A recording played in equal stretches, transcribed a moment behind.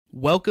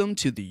Welcome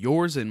to the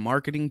Yours in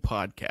Marketing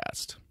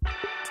podcast.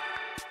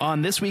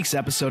 On this week's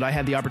episode, I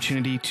had the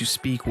opportunity to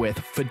speak with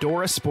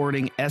Fedora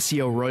Sporting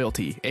SEO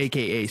royalty,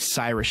 aka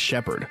Cyrus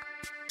Shepard.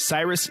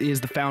 Cyrus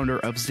is the founder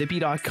of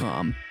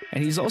Zippy.com,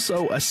 and he's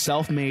also a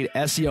self-made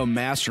SEO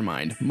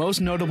mastermind,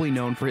 most notably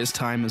known for his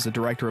time as the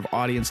director of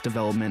audience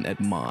development at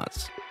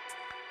Moz.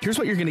 Here's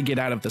what you're going to get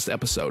out of this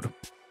episode.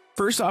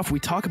 First off, we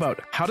talk about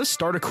how to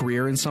start a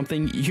career in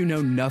something you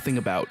know nothing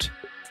about.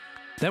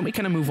 Then we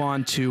kind of move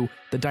on to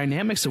the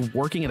dynamics of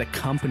working at a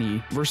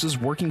company versus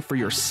working for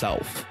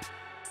yourself.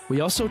 We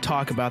also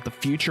talk about the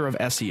future of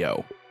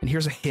SEO. And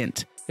here's a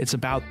hint. It's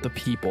about the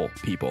people.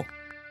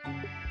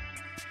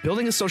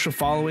 Building a social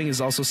following is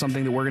also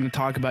something that we're going to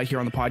talk about here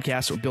on the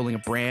podcast, or building a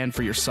brand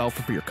for yourself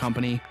or for your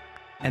company.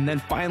 And then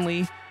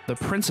finally, the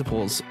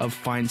principles of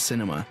fine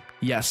cinema.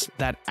 Yes,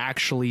 that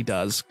actually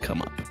does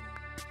come up.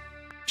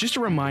 Just a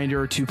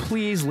reminder to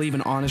please leave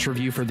an honest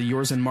review for the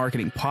Yours in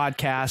Marketing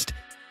podcast.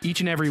 Each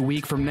and every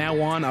week from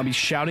now on, I'll be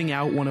shouting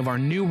out one of our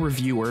new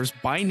reviewers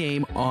by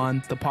name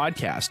on the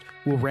podcast.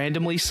 We'll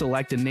randomly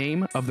select a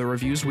name of the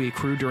reviews we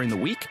accrue during the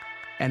week,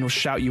 and we'll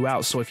shout you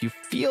out. So if you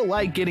feel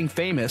like getting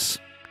famous,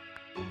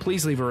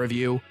 please leave a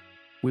review.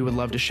 We would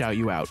love to shout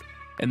you out.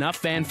 Enough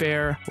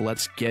fanfare.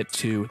 Let's get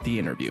to the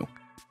interview.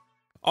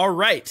 All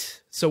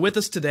right. So with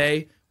us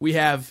today, we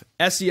have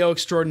SEO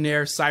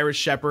extraordinaire Cyrus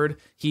Shepard.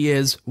 He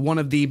is one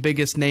of the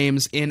biggest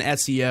names in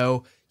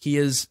SEO. He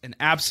is an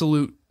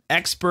absolute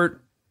expert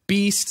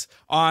beast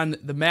on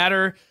the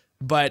matter,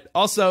 but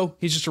also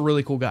he's just a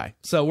really cool guy.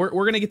 So we're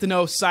going to get to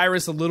know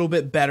Cyrus a little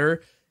bit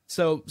better.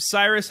 So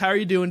Cyrus, how are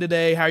you doing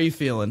today? How are you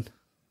feeling?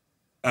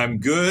 I'm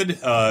good.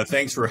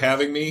 Thanks for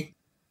having me.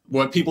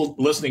 What people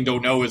listening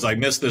don't know is I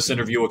missed this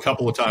interview a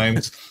couple of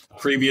times.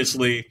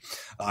 Previously,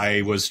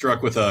 I was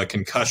struck with a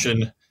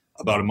concussion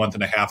about a month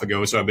and a half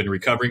ago, so I've been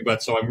recovering.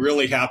 So I'm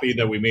really happy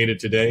that we made it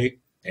today,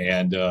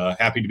 and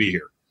happy to be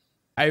here.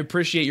 I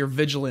appreciate your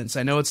vigilance.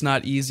 I know it's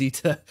not easy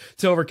to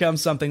overcome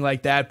something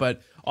like that,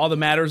 but all that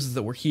matters is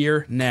that we're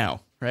here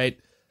now, right?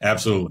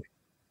 Absolutely.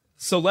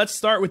 So let's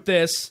start with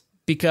this,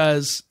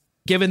 because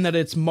given that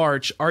it's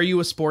March, are you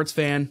a sports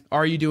fan?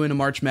 Are you doing a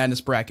March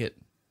Madness bracket?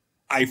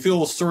 I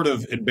feel sort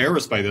of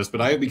embarrassed by this, but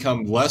I have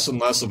become less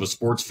and less of a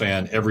sports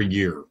fan every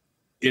year.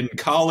 In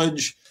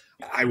college,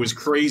 I was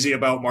crazy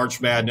about March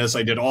Madness.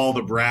 I did all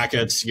the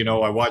brackets.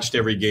 I watched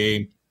every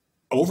game.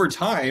 Over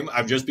time,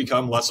 I've just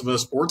become less of a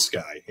sports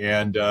guy.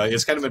 And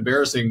it's kind of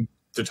embarrassing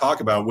to talk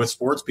about with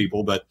sports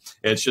people, but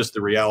it's just the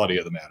reality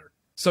of the matter.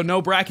 So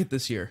no bracket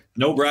this year?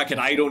 No bracket.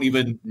 I don't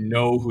even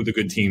know who the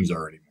good teams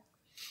are anymore.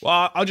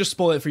 Well, I'll just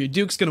spoil it for you.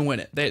 Duke's going to win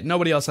it.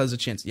 Nobody else has a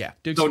chance. Yeah.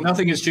 Duke's so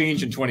nothing has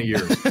changed in 20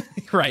 years.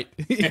 Right.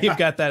 You've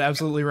got that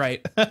absolutely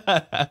right.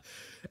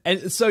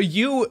 And so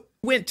you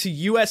went to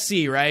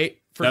USC, right?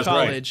 For That's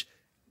college.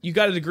 Right. You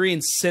got a degree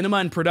in cinema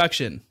and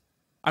production.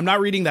 I'm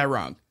not reading that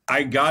wrong.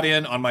 I got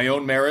in on my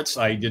own merits.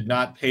 I did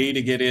not pay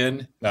to get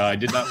in. I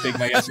did not take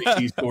my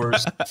SAT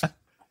scores.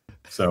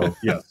 So,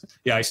 yes.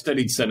 Yeah, I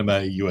studied cinema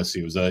at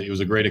USC. It was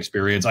a great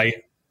experience. I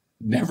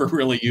never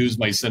really used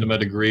my cinema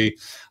degree.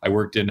 I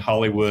worked in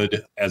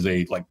Hollywood as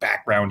a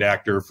background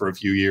actor for a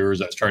few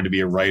years. I was trying to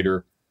be a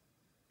writer.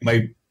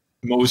 My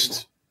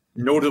most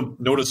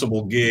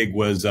noticeable gig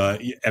was,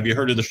 have you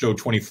heard of the show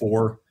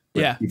 24?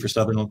 Yeah. For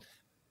Sutherland?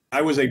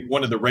 I was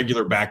one of the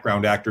regular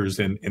background actors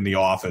in the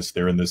office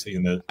there in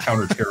the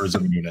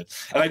counterterrorism unit.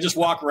 And I just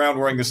walk around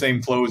wearing the same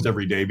clothes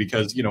every day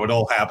because, it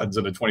all happens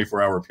in a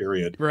 24-hour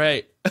period.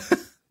 Right.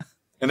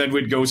 And then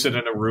we'd go sit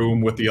in a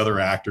room with the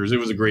other actors. It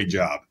was a great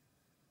job.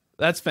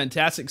 That's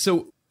fantastic.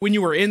 So when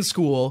you were in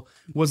school,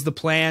 was the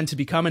plan to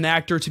become an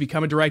actor, to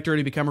become a director,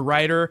 to become a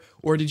writer,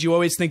 or did you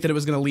always think that it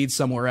was going to lead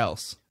somewhere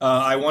else?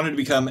 I wanted to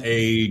become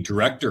a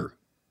director,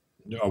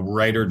 a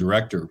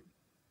writer-director.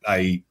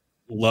 I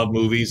love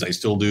movies. I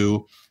still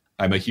do.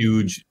 I'm a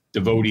huge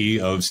devotee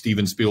of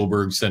Steven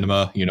Spielberg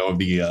cinema, of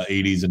the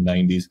 80s and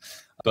 90s.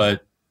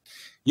 But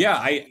yeah,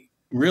 I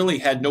really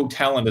had no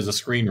talent as a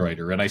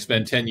screenwriter. And I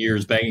spent 10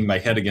 years banging my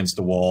head against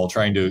the wall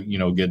trying to,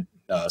 get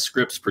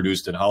scripts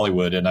produced in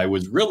Hollywood. And I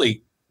was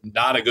really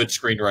not a good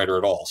screenwriter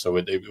at all. So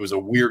it was a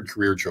weird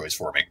career choice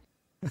for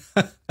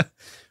me.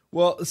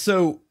 Well,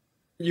 so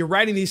you're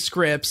writing these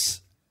scripts.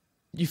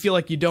 You feel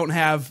like you don't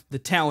have the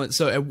talent.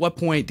 So at what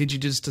point did you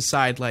just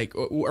decide,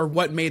 or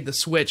what made the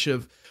switch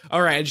of,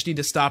 all right, I just need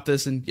to stop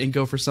this and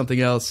go for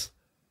something else?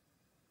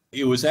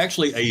 It was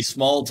actually a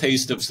small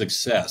taste of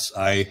success.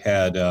 I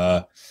had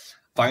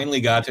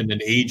finally gotten an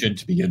agent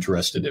to be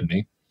interested in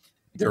me.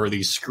 There are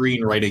these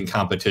screenwriting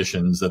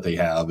competitions that they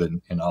have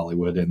in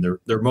Hollywood, and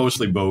they're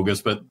mostly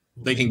bogus, but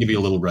they can give you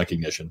a little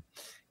recognition.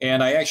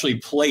 And I actually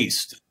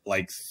placed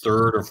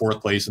third or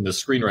fourth place in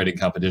this screenwriting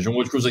competition,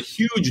 which was a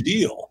huge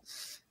deal.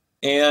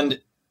 And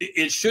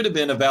it should have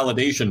been a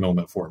validation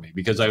moment for me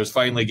because I was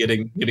finally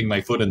getting my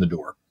foot in the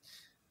door.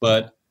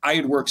 But I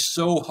had worked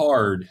so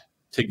hard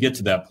to get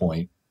to that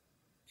point,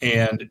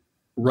 and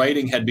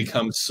writing had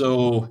become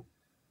so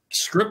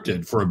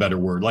scripted, for a better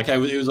word.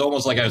 It was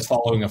almost like I was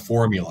following a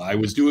formula. I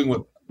was doing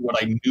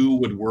what I knew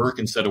would work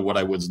instead of what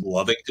I was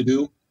loving to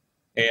do.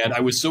 And I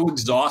was so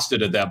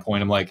exhausted at that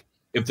point. I'm like,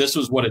 if this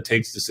was what it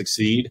takes to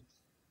succeed,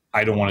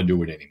 I don't want to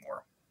do it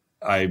anymore.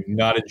 I'm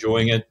not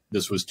enjoying it.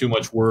 This was too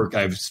much work.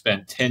 I've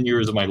spent 10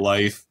 years of my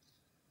life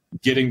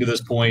getting to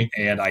this point,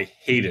 and I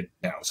hate it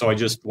now. So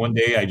one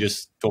day I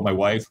just told my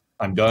wife,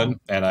 I'm done,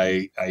 and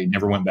I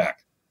never went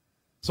back.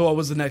 So what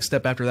was the next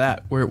step after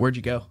that? Where'd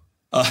you go?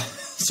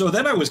 So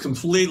then I was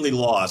completely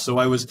lost. So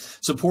I was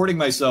supporting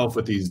myself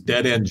with these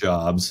dead-end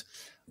jobs,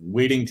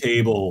 waiting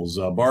tables,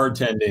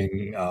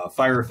 bartending,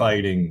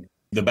 firefighting,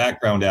 the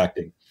background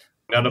acting.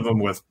 None of them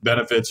with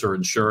benefits or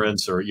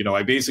insurance or,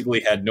 I basically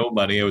had no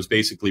money. I was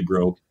basically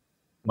broke.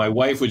 My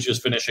wife was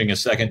just finishing a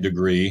second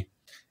degree.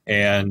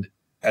 And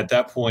at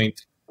that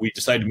point, we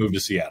decided to move to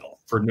Seattle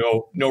for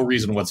no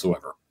reason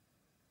whatsoever.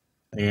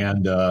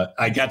 And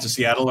I got to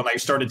Seattle and I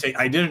started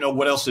I didn't know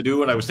what else to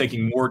do. And I was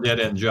taking more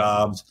dead-end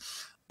jobs.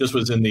 This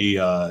was in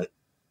the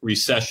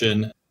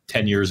recession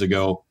 10 years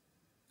ago.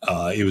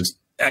 It was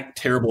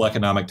terrible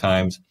economic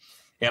times.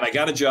 And I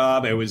got a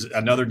job. It was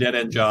another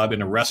dead-end job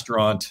in a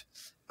restaurant.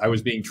 I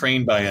was being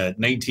trained by a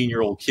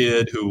 19-year-old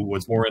kid who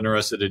was more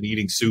interested in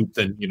eating soup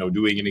than,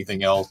 doing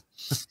anything else.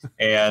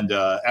 And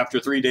after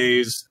 3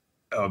 days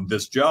of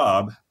this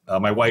job,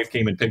 my wife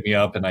came and picked me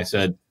up and I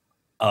said,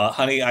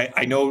 honey,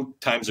 I know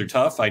times are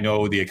tough. I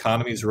know the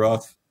economy's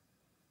rough.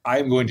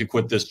 I'm going to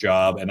quit this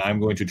job and I'm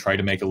going to try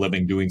to make a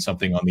living doing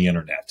something on the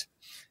internet.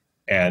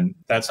 And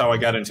that's how I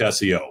got into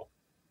SEO.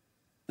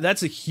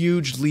 That's a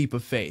huge leap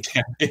of faith.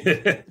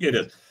 It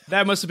is.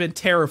 That must have been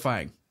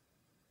terrifying.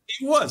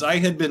 It was. I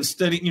had been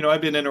studying,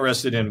 I've been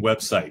interested in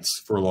websites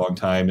for a long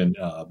time and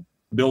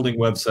building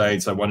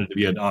websites. I wanted to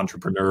be an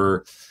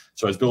entrepreneur.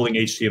 So I was building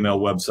HTML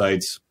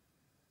websites.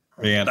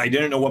 And I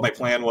didn't know what my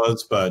plan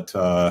was, but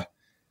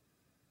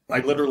I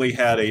literally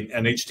had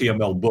an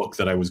HTML book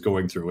that I was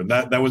going through. And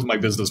that was my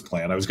business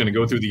plan. I was going to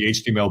go through the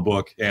HTML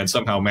book and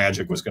somehow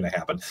magic was going to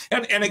happen.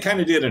 And it kind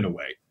of did in a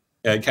way.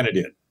 It kind of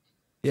did.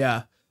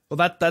 Yeah.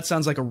 Well, that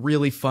sounds like a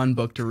really fun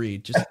book to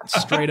read. Just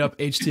straight up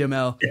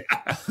HTML.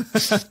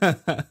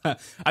 Yeah.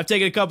 I've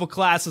taken a couple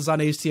classes on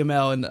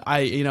HTML and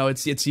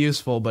it's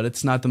useful, but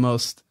it's not the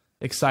most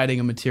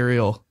exciting a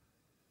material.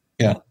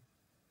 Yeah.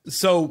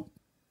 So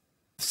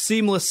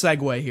seamless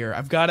segue here.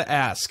 I've got to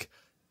ask,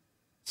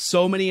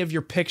 so many of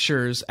your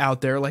pictures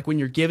out there, like when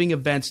you're giving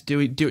events,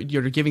 you're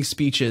giving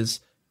speeches,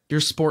 you're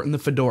sporting the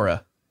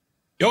fedora.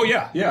 Oh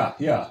yeah.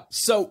 Yeah.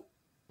 So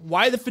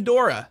why the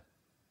fedora?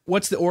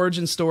 What's the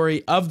origin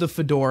story of the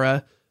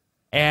fedora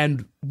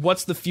and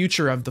what's the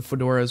future of the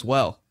fedora as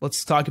well?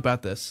 Let's talk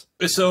about this.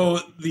 So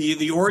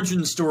the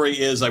origin story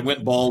is I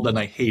went bald and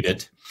I hate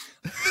it.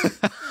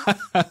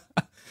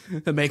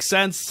 That makes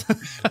sense.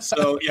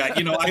 So yeah,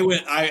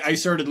 I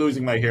started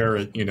losing my hair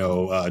at,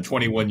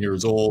 21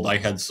 years old. I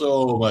had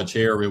so much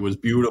hair. It was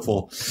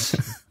beautiful.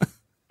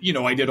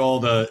 I did all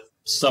the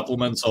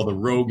supplements, all the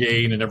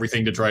Rogaine and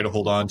everything to try to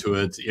hold on to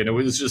it. And it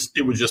was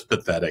just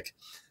pathetic.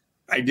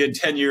 I did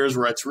 10 years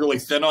where it's really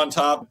thin on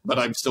top, but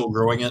I'm still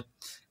growing it.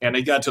 And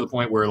it got to the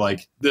point where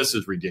this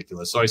is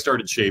ridiculous. So I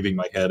started shaving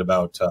my head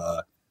about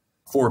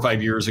 4 or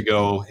 5 years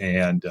ago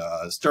and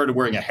started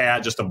wearing a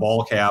hat, just a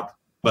ball cap.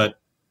 But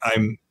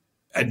I'm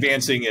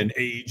advancing in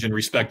age and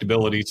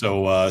respectability.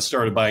 So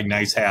started buying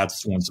nice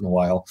hats once in a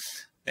while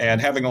and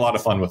having a lot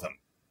of fun with them.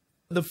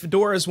 The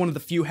fedora is one of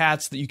the few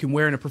hats that you can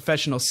wear in a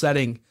professional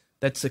setting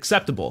that's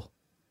acceptable.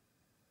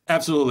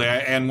 Absolutely.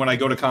 And when I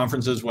go to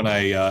conferences, when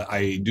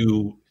I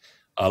do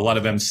a lot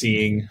of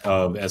emceeing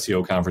of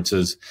SEO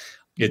conferences,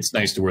 it's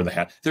nice to wear the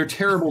hat. They're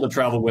terrible to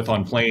travel with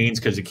on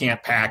planes because you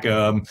can't pack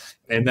them.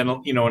 And then,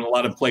 in a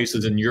lot of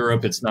places in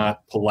Europe, it's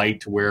not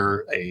polite to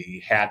wear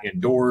a hat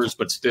indoors,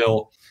 but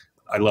still,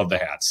 I love the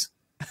hats.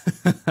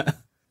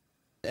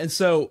 And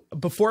so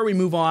before we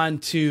move on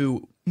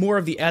to more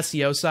of the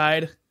SEO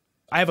side,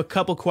 I have a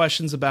couple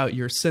questions about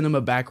your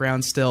cinema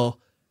background still.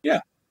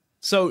 Yeah.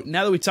 So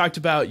now that we talked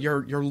about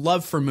your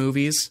love for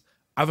movies,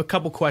 I have a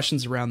couple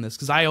questions around this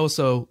because I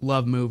also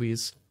love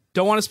movies.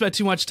 Don't want to spend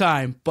too much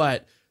time,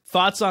 but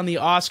thoughts on the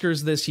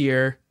Oscars this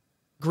year?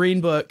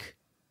 Green Book,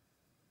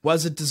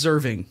 was it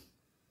deserving?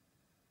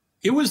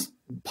 It was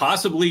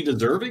possibly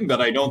deserving, but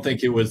I don't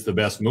think it was the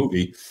best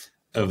movie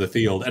of the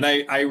field. And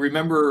I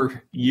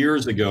remember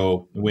years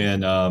ago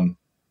when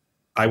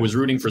I was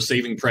rooting for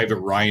Saving Private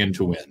Ryan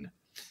to win,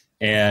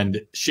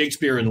 and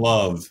Shakespeare in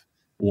Love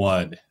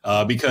won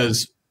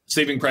because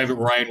Saving Private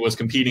Ryan was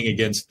competing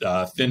against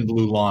Thin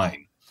Blue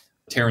Line,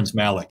 Terrence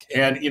Malick.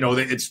 And,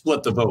 it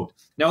split the vote.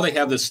 Now they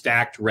have this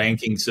stacked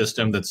ranking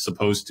system that's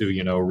supposed to,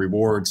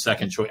 reward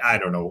second choice. I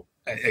don't know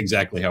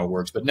exactly how it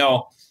works. But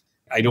no,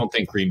 I don't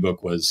think Green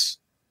Book was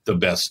the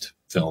best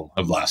film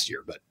of last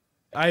year. But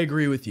I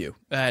agree with you.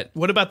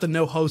 What about the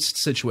no host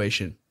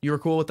situation? You were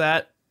cool with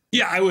that?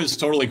 Yeah, I was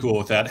totally cool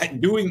with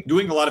that. Doing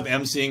a lot of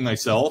emceeing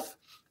myself,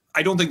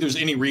 I don't think there's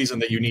any reason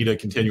that you need a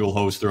continual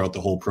host throughout the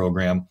whole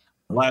program.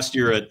 Last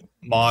year at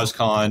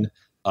MozCon,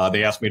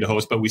 they asked me to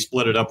host, but we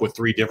split it up with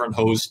 3 different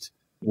hosts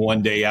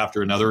one day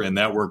after another, and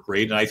that worked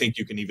great. And I think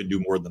you can even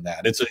do more than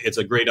that. It's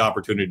a great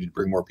opportunity to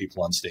bring more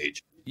people on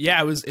stage. Yeah,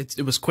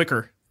 it was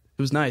quicker. It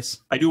It was nice.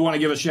 I do want to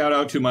give a shout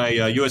out to my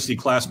USC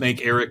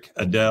classmate, Eric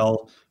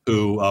Adele,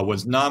 who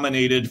was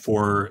nominated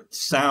for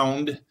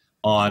sound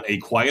on A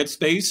Quiet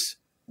Space.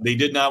 They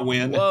did not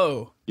win.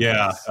 Whoa.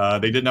 Yeah,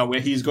 they did not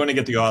win. He's going to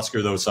get the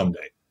Oscar, though,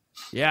 someday.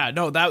 Yeah,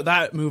 no,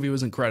 that movie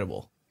was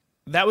incredible.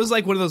 That was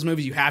like one of those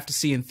movies you have to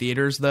see in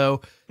theaters,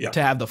 though,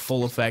 to have the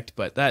full effect.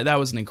 But that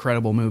was an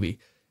incredible movie.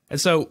 And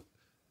so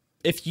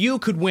if you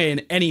could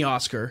win any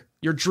Oscar,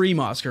 your dream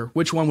Oscar,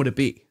 which one would it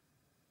be?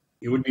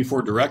 It would be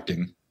for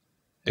directing.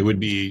 It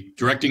would be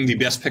directing the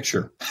best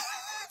picture.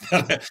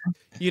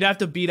 You'd have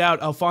to beat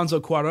out Alfonso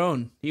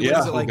Cuarón. He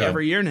wins it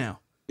every year now.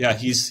 Yeah,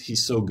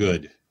 he's so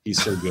good.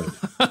 He's so good.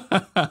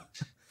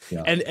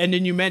 Yeah. And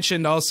then you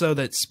mentioned also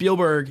that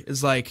Spielberg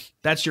is like,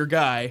 that's your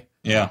guy.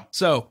 Yeah.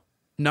 So,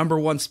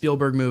 #1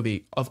 Spielberg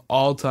movie of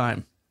all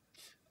time.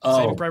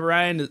 Oh, Private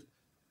Ryan.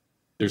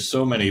 There's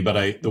so many,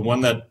 but the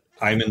one that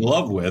I'm in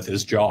love with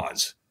is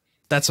Jaws.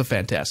 That's a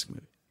fantastic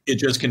movie. It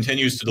just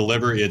continues to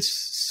deliver. It's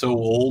so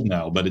old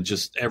now, but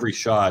every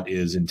shot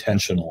is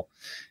intentional,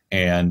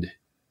 and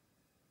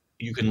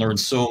you can learn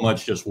so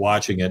much just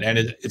watching it. And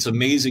it's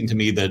amazing to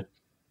me that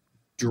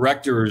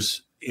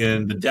directors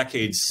in the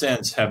decades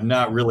since have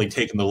not really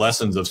taken the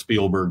lessons of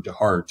Spielberg to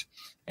heart,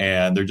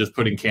 and they're just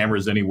putting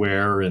cameras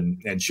anywhere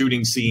and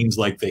shooting scenes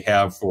like they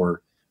have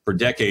for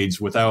decades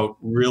without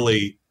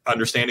really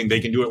understanding they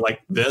can do it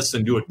like this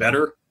and do it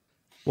better.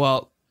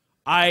 Well,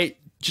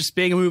 just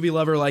being a movie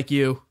lover like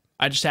you,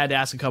 I just had to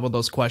ask a couple of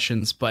those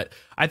questions, but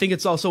I think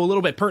it's also a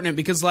little bit pertinent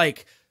because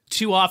like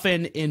too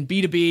often in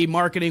B2B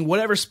marketing,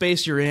 whatever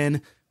space you're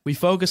in, we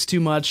focus too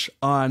much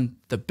on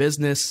the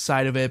business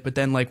side of it, but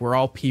then like we're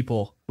all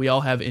people. We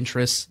all have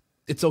interests.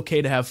 It's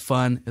okay to have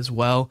fun as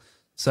well.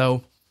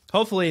 So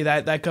hopefully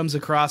that comes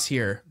across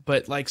here.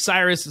 But like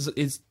Cyrus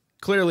is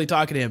clearly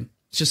talking to him.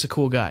 He's just a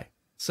cool guy.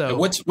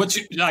 So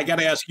I got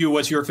to ask you,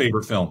 what's your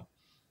favorite film?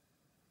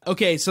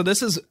 Okay, so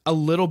this is a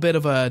little bit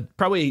of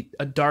probably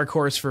a dark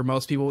horse for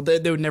most people.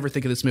 They would never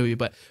think of this movie,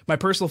 but my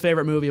personal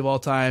favorite movie of all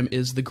time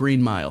is The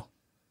Green Mile.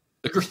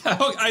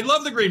 I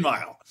love The Green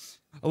Mile.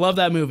 I love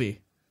that movie.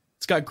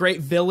 It's got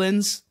great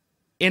villains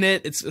in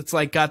it. It's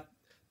like got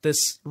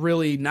this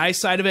really nice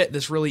side of it,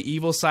 this really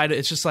evil side of it.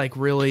 It's just like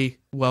really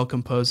well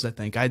composed, I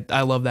think.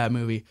 I love that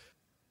movie.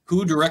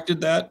 Who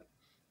directed that?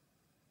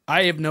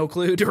 I have no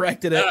clue who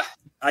directed it.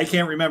 I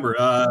can't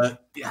remember.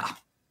 Yeah.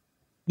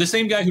 The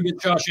same guy who did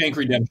Shawshank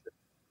Redemption.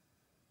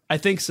 I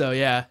think so,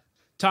 yeah.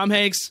 Tom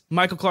Hanks,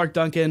 Michael Clark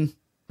Duncan,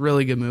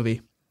 really good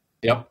movie.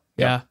 Yep.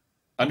 Yeah.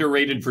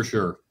 Underrated for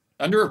sure.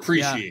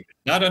 Underappreciated. Yeah.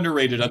 Not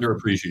underrated,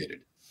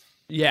 underappreciated.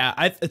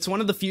 Yeah, it's one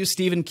of the few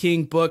Stephen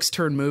King books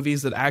turned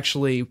movies that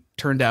actually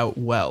turned out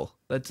well.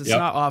 It's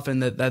not often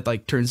that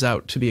like turns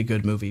out to be a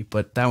good movie,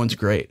 but that one's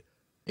great.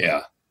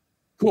 Yeah.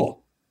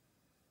 Cool.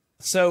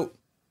 So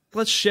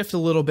let's shift a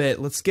little bit.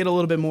 Let's get a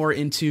little bit more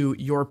into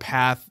your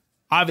path.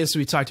 Obviously,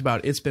 we talked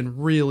about it's been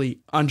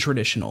really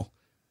untraditional,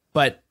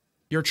 but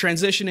your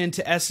transition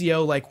into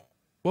SEO, like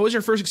what was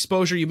your first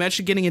exposure? You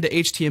mentioned getting into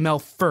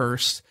HTML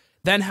first.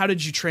 Then how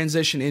did you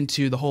transition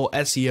into the whole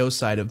SEO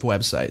side of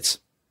websites?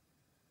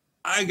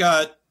 I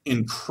got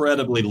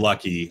incredibly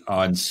lucky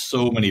on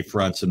so many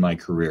fronts in my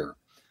career.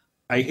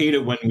 I hate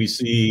it when we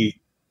see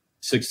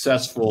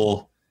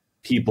successful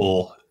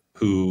people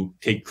who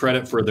take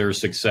credit for their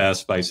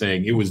success by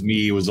saying it was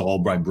me, it was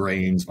all my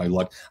brains, my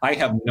luck. I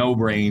have no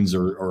brains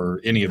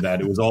or any of that.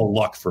 It was all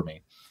luck for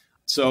me.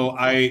 So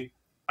I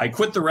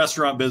quit the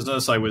restaurant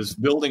business. I was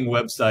building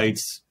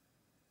websites.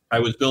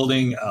 I was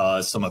building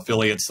some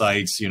affiliate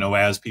sites,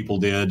 as people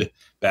did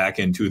back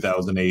in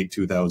 2008,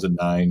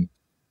 2009.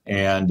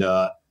 And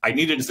I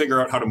needed to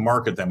figure out how to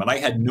market them. And I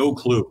had no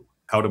clue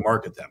how to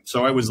market them.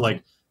 So I was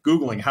like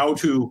Googling how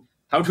to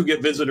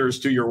get visitors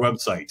to your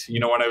website.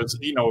 And I was,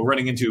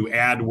 running into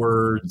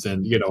AdWords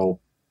and,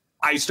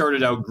 I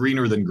started out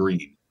greener than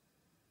green.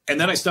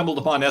 And then I stumbled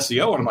upon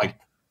SEO and I'm like,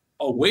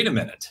 oh, wait a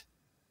minute.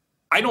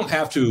 I don't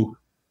have to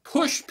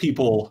push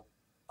people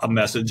a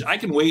message. I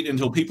can wait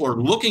until people are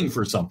looking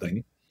for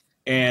something.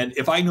 And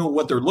if I know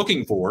what they're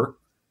looking for,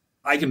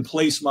 I can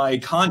place my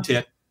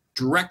content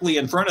directly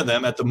in front of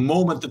them at the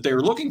moment that they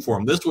were looking for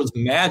them. This was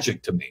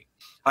magic to me.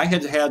 I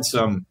had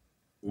some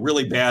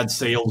really bad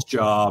sales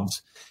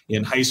jobs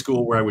in high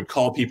school where I would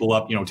call people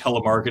up,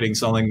 telemarketing,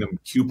 selling them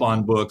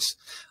coupon books,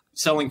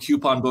 selling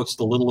coupon books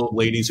to little old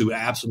ladies who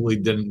absolutely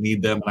didn't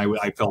need them. And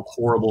I felt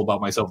horrible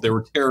about myself. They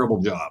were terrible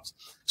jobs.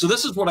 So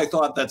this is what I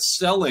thought that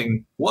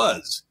selling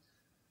was.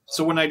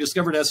 So when I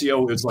discovered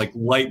SEO, it was like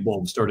light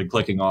bulbs started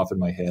clicking off in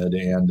my head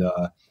and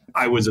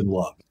I was in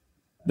love.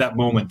 That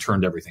moment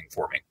turned everything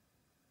for me.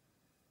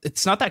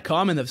 It's not that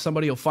common that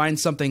somebody will find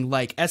something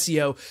like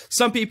SEO.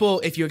 Some people,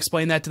 if you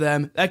explain that to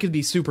them, that could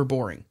be super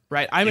boring,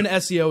 right? I'm an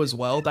SEO as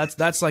well.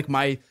 That's like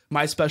my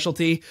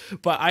specialty.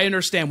 But I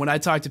understand when I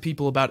talk to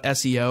people about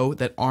SEO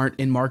that aren't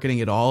in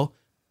marketing at all,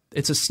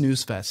 it's a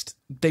snooze fest.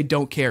 They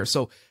don't care.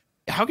 So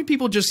how can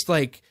people just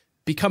like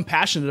become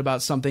passionate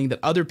about something that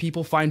other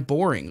people find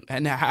boring?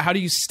 And how do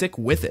you stick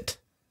with it?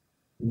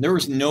 There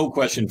was no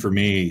question for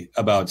me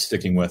about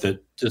sticking with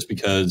it just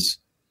because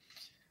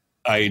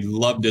I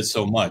loved it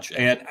so much.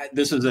 And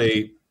this is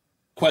a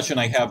question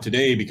I have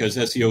today because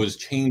SEO is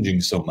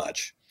changing so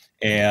much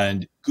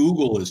and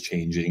Google is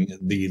changing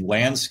the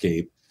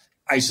landscape.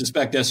 I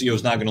suspect SEO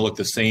is not going to look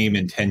the same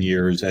in 10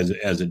 years as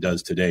it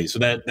does today. So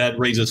that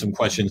raises some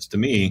questions to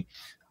me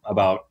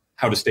about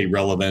how to stay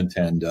relevant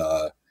and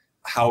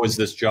how is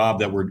this job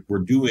that we're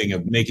doing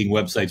of making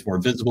websites more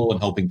visible and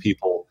helping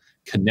people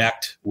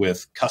connect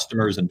with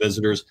customers and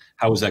visitors,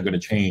 how is that going to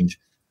change?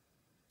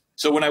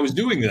 So when I was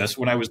doing this,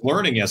 when I was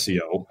learning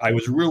SEO, I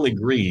was really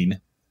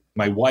green.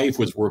 My wife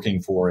was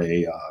working for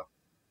a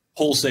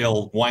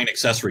wholesale wine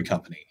accessory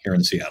company here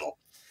in Seattle.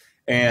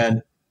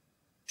 And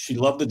she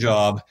loved the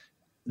job.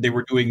 They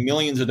were doing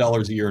millions of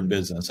dollars a year in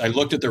business. I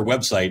looked at their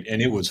website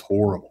and it was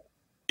horrible.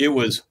 It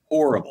was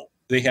horrible.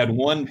 They had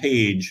one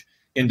page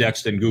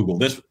indexed in Google.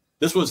 This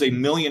was $1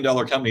 million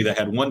company that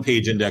had one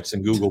page indexed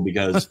in Google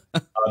because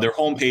their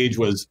homepage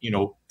was,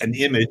 an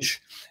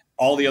image.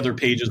 All the other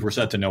pages were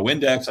set to no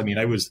index. I mean,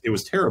 it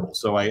was terrible.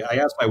 So I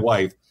asked my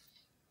wife,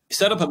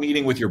 set up a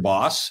meeting with your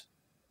boss.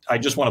 I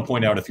just want to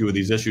point out a few of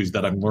these issues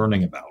that I'm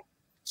learning about.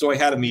 So I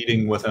had a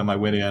meeting with him. I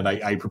went in,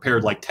 I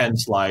prepared like 10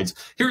 slides.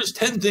 Here's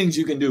 10 things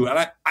you can do.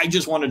 And I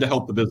just wanted to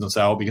help the business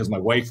out because my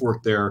wife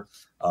worked there.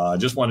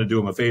 Just wanted to do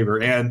him a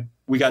favor. And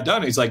we got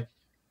done. He's like,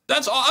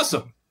 that's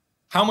awesome.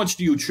 How much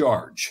do you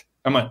charge?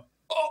 I'm like,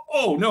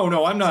 oh,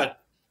 no, I'm not.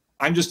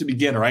 I'm just a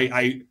beginner.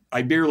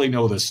 I barely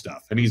know this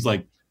stuff. And he's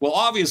like, well,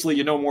 obviously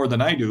you know more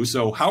than I do.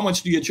 So how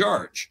much do you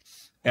charge?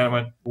 And I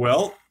went,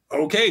 well,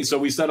 okay. So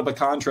we set up a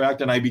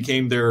contract and I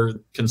became their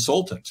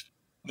consultant.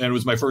 And it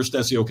was my first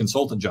SEO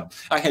consultant job.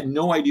 I had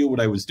no idea what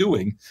I was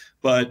doing,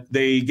 but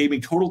they gave me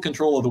total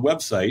control of the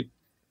website.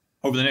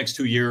 Over the next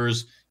 2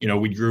 years,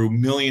 we grew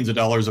millions of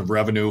dollars of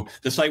revenue.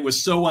 The site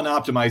was so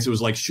unoptimized, it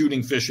was like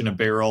shooting fish in a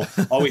barrel.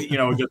 Always,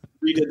 just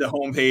redid the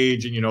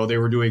homepage and, they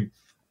were doing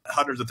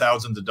hundreds of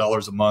thousands of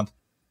dollars a month.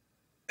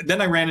 And then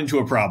I ran into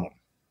a problem.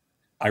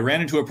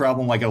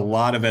 Like a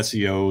lot of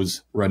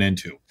SEOs run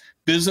into.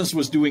 Business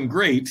was doing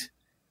great,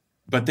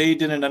 but they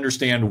didn't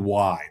understand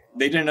why.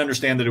 They didn't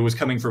understand that it was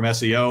coming from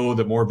SEO,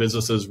 that more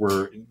business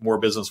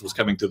was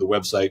coming to the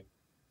website.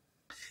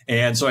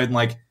 And so I'm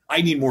like,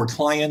 I need more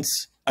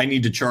clients. I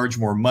need to charge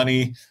more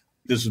money.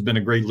 This has been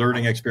a great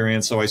learning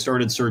experience. So I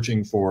started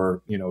searching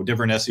for,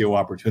 different SEO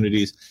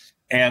opportunities.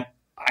 And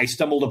I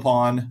stumbled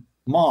upon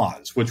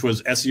Moz, which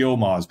was SEO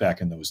Moz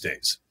back in those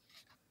days.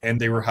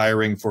 And they were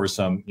hiring for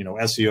some,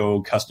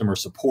 SEO customer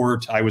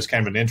support. I was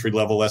kind of an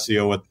entry-level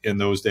SEO in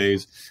those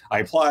days. I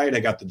applied. I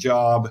got the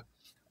job.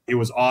 It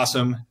was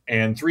awesome.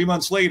 And 3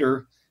 months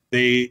later,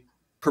 they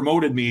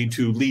promoted me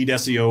to lead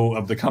SEO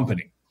of the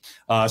company.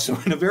 So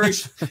in a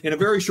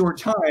very short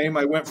time,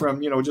 I went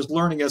from, just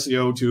learning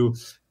SEO to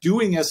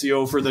doing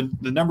SEO for the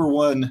number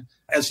one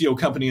SEO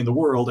company in the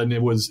world. And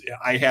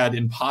I had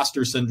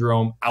imposter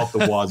syndrome out the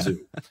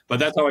wazoo. But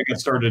that's how I got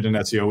started in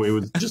SEO. It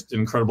was just an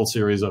incredible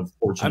series of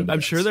fortunate I'm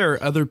sure there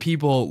are other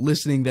people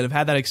listening that have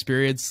had that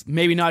experience,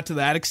 maybe not to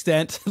that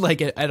extent,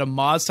 like at a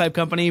Moz type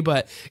company,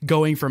 but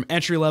going from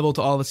entry level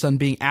to all of a sudden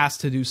being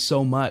asked to do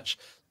so much.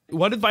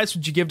 What advice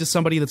would you give to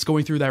somebody that's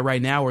going through that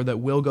right now or that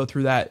will go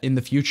through that in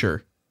the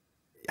future?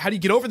 How do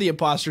you get over the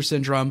imposter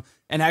syndrome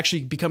and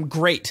actually become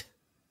great?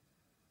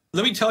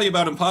 Let me tell you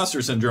about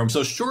imposter syndrome.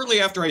 So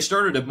shortly after I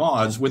started at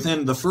Moz,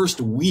 within the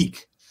first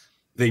week,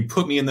 they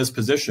put me in this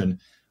position.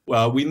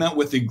 We met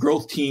with the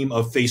growth team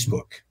of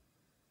Facebook.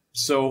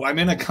 So I'm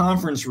in a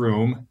conference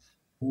room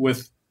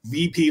with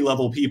VP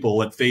level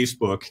people at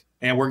Facebook,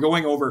 and we're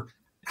going over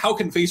how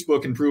can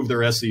Facebook improve their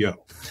SEO.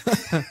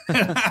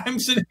 I'm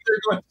sitting there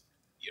going,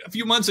 a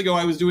few months ago,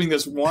 I was doing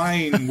this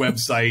wine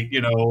website,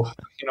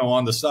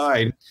 on the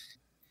side.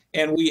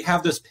 And we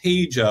have this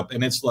page up,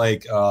 and it's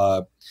like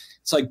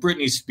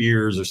Britney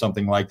Spears or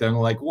something like that. And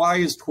we're like, why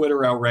is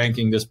Twitter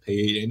outranking this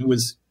page? And it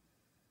was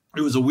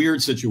a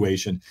weird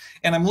situation.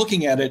 And I'm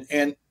looking at it,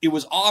 and it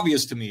was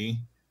obvious to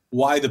me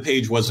why the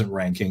page wasn't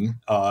ranking.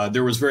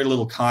 There was very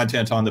little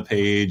content on the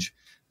page.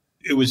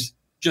 It was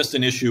just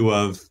an issue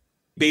of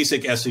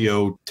basic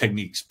SEO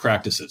techniques,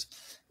 practices.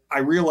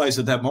 I realized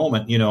at that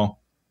moment,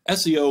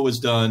 SEO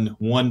is done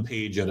one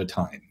page at a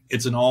time.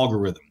 It's an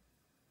algorithm.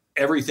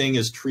 Everything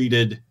is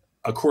treated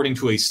according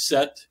to a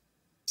set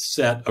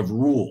of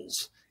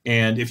rules.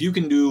 And if you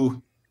can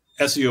do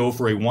SEO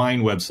for a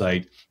wine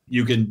website,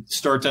 you can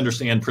start to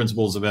understand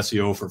principles of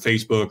SEO for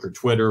Facebook or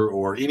Twitter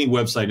or any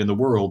website in the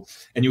world,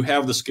 and you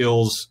have the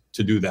skills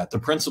to do that. The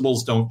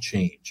principles don't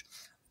change.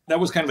 That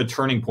was kind of a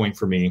turning point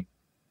for me,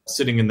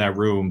 sitting in that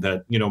room,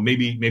 that,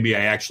 maybe I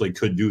actually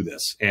could do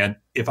this. And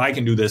if I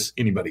can do this,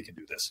 anybody can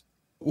do this.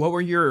 What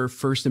were your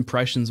first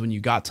impressions when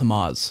you got to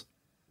Moz?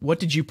 What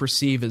did you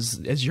perceive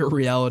as your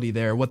reality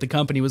there? What the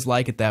company was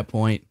like at that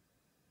point?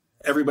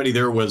 Everybody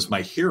there was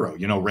my hero,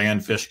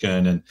 Rand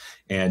Fishkin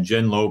and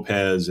Jen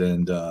Lopez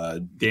and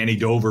Danny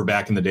Dover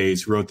back in the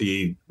days, who wrote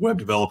the Web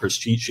Developers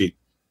Cheat Sheet.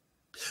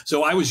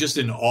 So I was just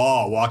in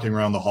awe walking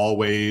around the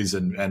hallways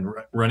and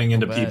running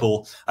into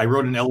people. I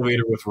rode an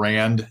elevator with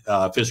Rand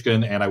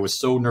Fishkin, and I was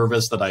so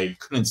nervous that I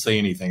couldn't say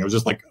anything. I was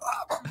just like,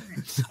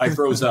 I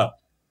froze up.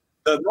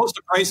 The most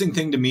surprising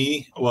thing to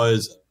me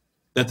was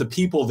that the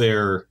people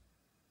there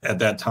at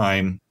that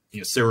time,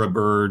 Sarah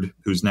Bird,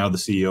 who's now the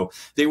CEO,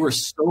 they were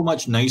so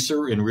much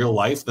nicer in real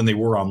life than they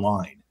were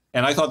online.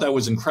 And I thought that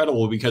was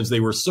incredible because they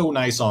were so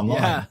nice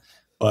online. Yeah.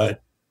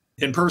 But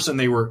in person,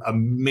 they were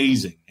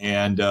amazing.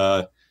 And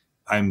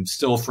I'm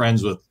still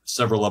friends with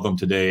several of them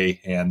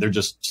today, and they're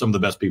just some of the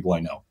best people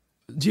I know.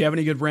 Do you have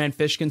any good Rand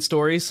Fishkin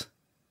stories?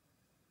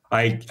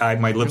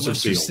 My lips are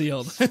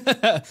sealed.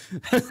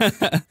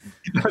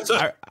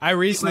 I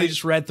recently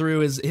just read through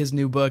his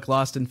new book,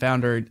 Lost and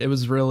Founder. It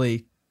was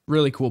really,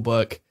 really cool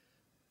book.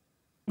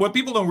 What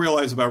people don't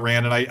realize about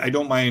Rand, and I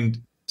don't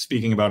mind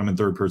speaking about him in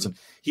third person,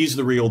 he's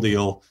the real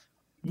deal.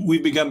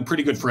 We've become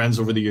pretty good friends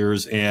over the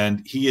years,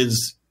 and he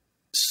is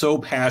so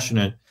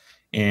passionate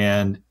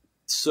and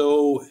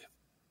so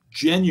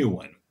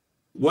genuine.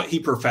 What he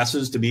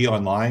professes to be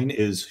online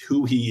is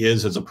who he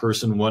is as a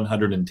person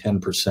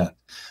 110%.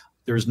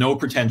 There's no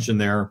pretension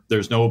there.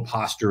 There's no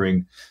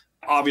posturing.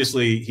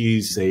 Obviously,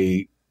 he's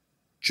a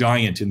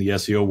giant in the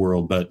SEO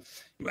world, but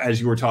as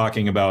you were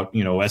talking about,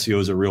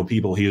 SEOs are real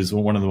people. He is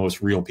one of the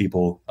most real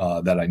people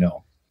that I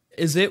know.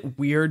 Is it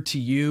weird to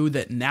you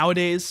that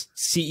nowadays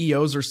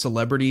CEOs are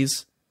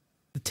celebrities?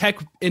 The tech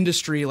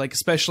industry, like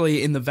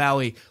especially in the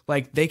Valley,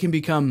 like they can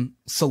become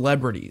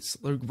celebrities.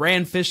 Like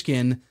Rand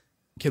Fishkin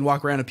can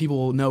walk around and people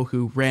will know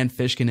who Rand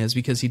Fishkin is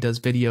because he does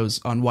videos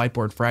on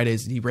Whiteboard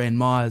Fridays and he ran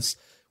Moz.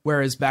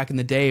 Whereas back in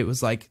the day, it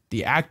was like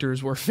the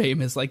actors were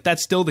famous. Like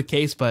that's still the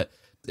case, but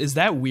is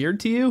that weird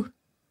to you?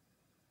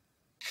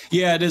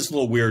 Yeah, it is a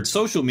little weird.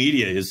 Social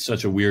media is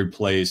such a weird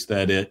place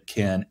that it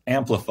can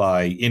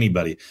amplify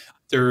anybody.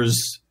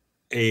 There's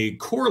a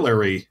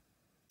corollary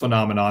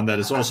phenomenon that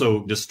is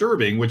also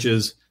disturbing, which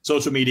is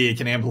social media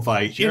can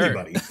amplify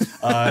anybody.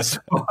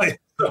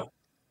 So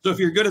if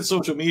you're good at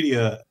social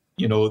media,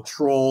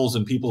 trolls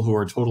and people who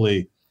are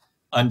totally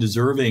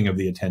undeserving of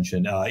the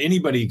attention,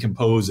 anybody can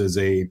pose as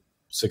a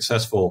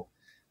successful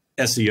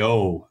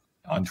SEO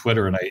on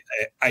Twitter. And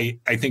I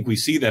think we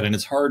see that, and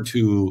it's hard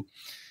to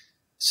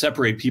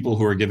separate people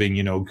who are giving,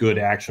 good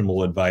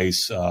actionable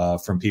advice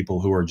from people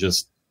who are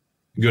just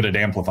good at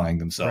amplifying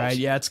themselves. Right.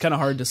 Yeah. It's kind of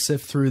hard to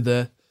sift through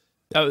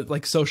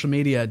like social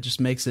media just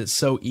makes it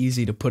so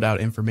easy to put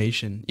out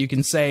information. You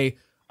can say,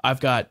 I've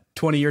got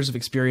 20 years of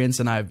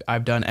experience and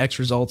I've done X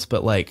results,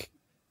 but like,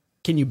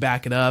 can you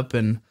back it up?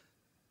 And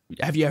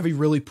have you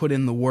really put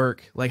in the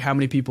work? Like how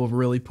many people have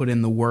really put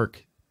in the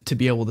work to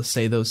be able to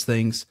say those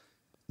things?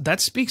 That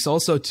speaks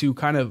also to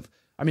kind of,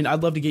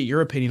 I'd love to get your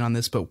opinion on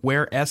this, but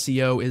where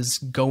SEO is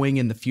going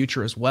in the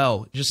future as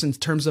well, just in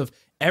terms of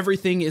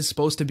everything is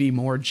supposed to be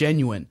more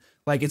genuine.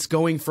 Like it's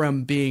going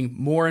from being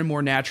more and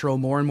more natural,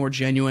 more and more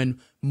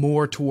genuine,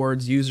 more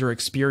towards user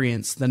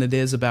experience than it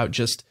is about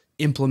just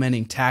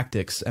implementing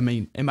tactics. Am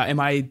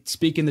I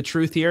speaking the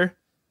truth here?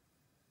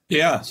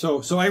 Yeah.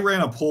 So I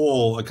ran a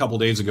poll a couple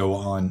days ago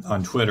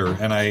on Twitter,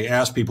 and I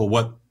asked people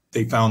what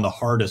they found the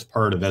hardest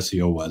part of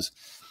SEO was.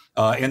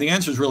 And the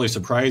answers really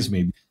surprised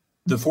me.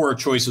 The four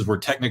choices were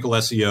technical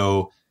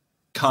SEO,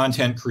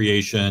 content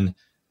creation,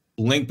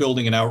 link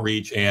building and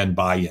outreach, and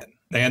buy-in.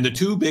 And the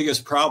two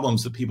biggest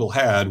problems that people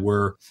had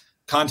were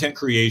content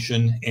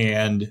creation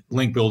and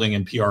link building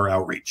and PR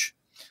outreach.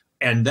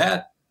 And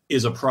that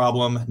is a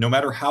problem no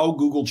matter how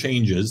Google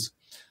changes,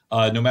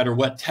 no matter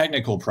what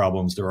technical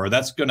problems there are,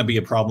 that's going to be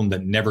a problem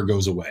that never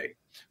goes away.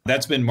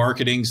 That's been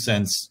marketing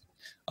since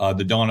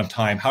the dawn of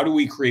time. How do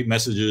we create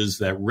messages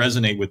that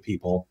resonate with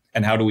people,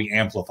 and how do we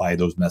amplify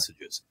those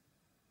messages?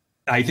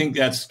 I think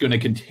that's going to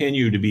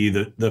continue to be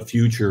the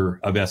future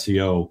of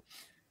SEO.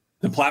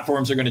 The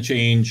platforms are going to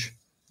change.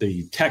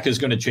 The tech is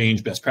going to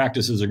change. Best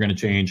practices are going to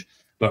change.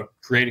 But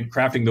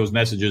crafting those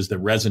messages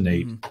that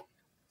resonate,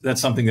 that's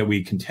something that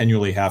we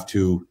continually have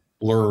to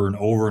learn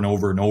over and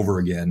over and over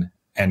again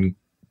and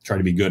try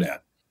to be good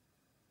at.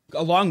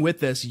 Along with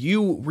this,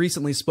 you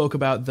recently spoke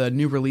about the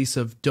new release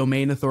of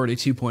Domain Authority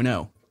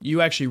 2.0.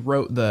 You actually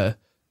wrote the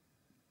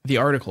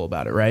article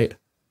about it, right?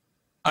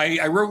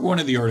 I wrote one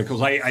of the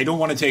articles. I don't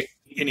want to take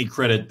any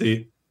credit.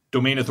 The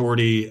Domain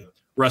Authority,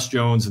 Russ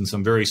Jones and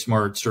some very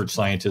smart search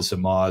scientists at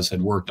Moz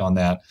had worked on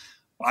that.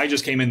 I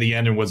just came in the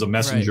end and was a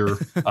messenger,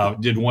 right.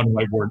 Did one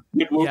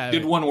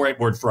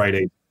whiteboard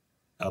Friday,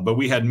 but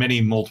we had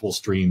multiple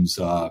streams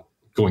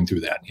going through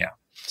that. Yeah.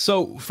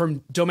 So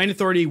from Domain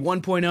Authority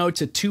 1.0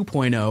 to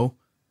 2.0,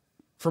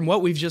 from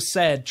what we've just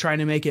said, trying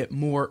to make it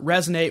more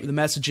resonate with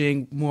the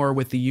messaging, more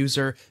with the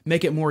user,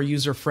 make it more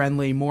user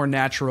friendly, more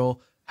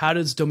natural. How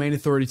does Domain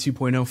Authority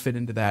 2.0 fit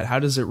into that? How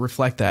does it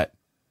reflect that?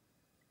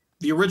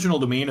 The original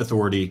Domain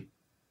Authority,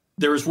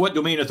 there's what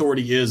Domain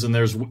Authority is, and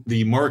there's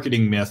the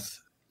marketing myth,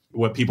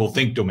 what people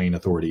think Domain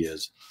Authority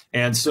is.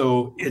 And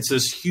so it's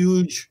this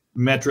huge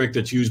metric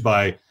that's used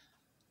by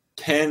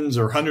tens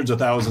or hundreds of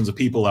thousands of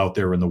people out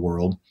there in the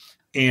world.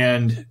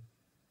 And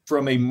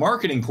from a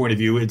marketing point of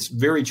view, it's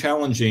very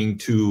challenging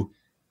to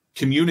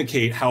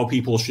communicate how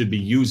people should be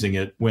using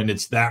it when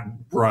it's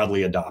that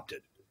broadly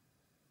adopted.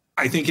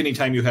 I think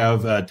anytime you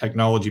have a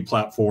technology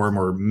platform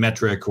or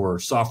metric or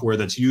software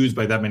that's used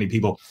by that many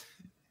people,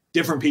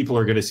 different people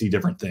are going to see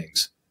different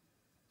things.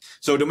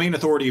 So domain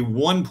authority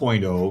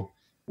 1.0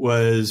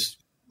 was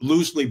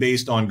loosely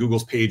based on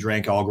Google's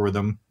PageRank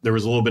algorithm. There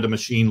was a little bit of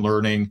machine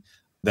learning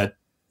that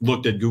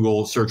looked at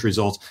Google search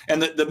results.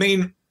 And the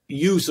main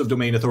use of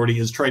domain authority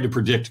is try to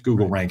predict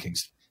Google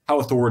rankings. How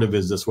authoritative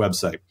is this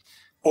website?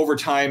 Over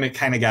time, it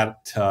kind of got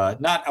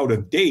not out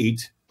of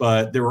date,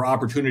 but there were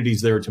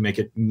opportunities there to make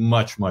it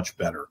much, much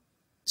better.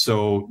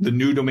 So the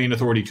new domain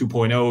authority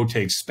 2.0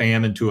 takes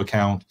spam into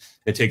account.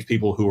 It takes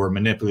people who are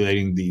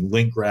manipulating the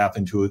link graph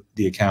into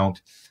the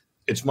account.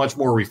 It's much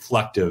more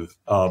reflective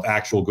of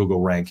actual Google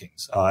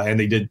rankings. And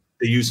they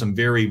use some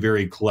very,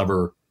 very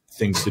clever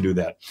things to do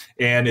that.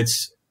 And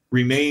it's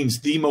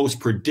remains the most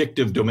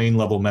predictive domain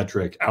level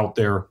metric out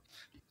there.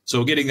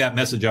 So getting that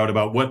message out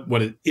about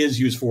what it is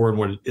used for and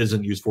what it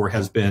isn't used for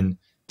has been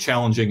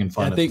challenging and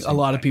fun. I think a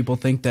lot of people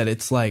think that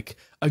it's like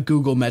a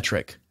Google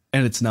metric,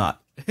 and it's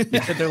not.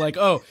 They're like,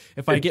 oh,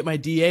 if I get my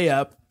DA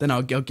up, then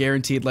I'll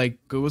guaranteed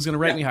like Google's going to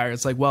rank me higher.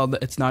 It's like, well,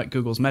 it's not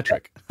Google's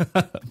metric.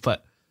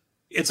 But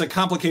it's a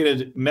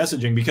complicated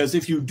messaging, because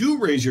if you do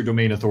raise your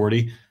domain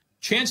authority,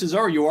 chances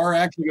are you are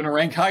actually going to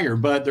rank higher.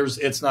 But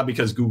it's not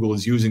because Google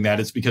is using that.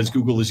 It's because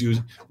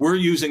we're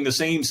using the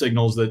same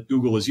signals that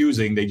Google is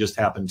using. They just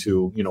happen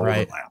to,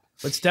 overlap.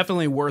 It's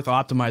definitely worth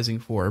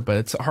optimizing for, but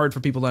it's hard for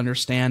people to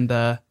understand.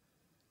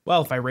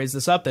 Well, if I raise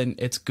this up, then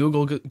it's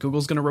Google.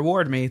 Google's going to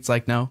reward me. It's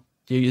like, no,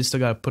 you still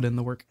got to put in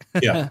the work.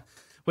 Yeah.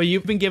 Well,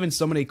 you've been given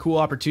so many cool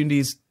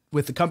opportunities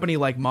with a company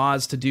like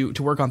Moz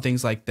to work on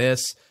things like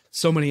this,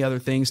 so many other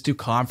things, do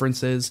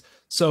conferences.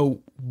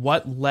 So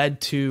what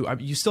led to,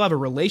 you still have a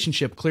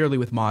relationship clearly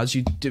with Moz.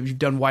 You've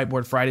done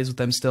Whiteboard Fridays with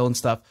them still and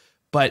stuff,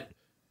 but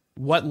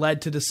what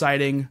led to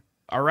deciding,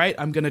 all right,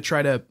 I'm going to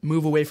try to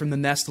move away from the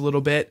nest a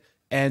little bit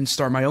and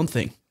start my own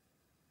thing?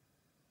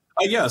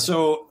 Yeah.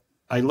 So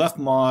I left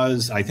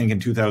Moz, I think in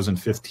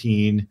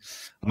 2015.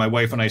 My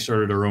wife and I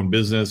started our own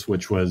business,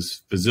 which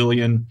was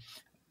Bazillion.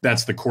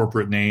 That's the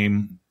corporate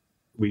name.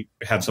 We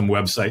have some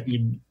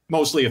website,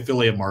 mostly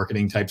affiliate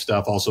marketing type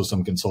stuff, also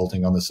some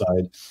consulting on the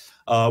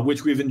side,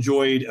 which we've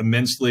enjoyed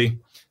immensely.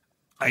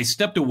 I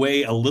stepped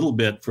away a little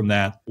bit from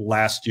that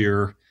last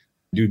year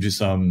due to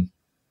some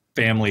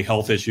family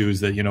health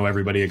issues that,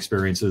 everybody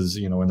experiences,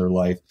 in their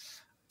life.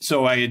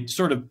 So I had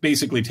sort of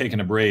basically taken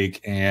a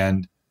break.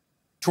 And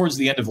towards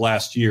the end of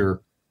last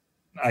year,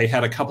 I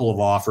had a couple of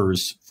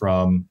offers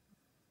from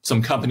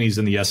some companies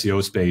in the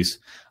SEO space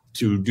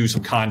to do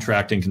some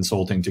contracting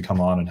consulting to come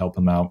on and help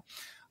them out.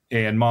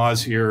 And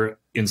Moz here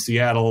in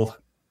Seattle,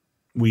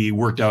 we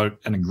worked out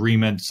an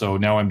agreement. So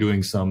now I'm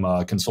doing some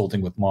consulting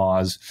with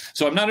Moz.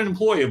 So I'm not an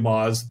employee of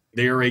Moz.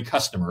 They are a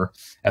customer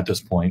at this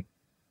point.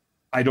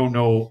 I don't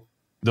know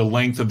the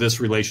length of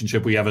this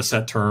relationship. We have a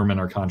set term in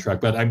our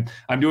contract, but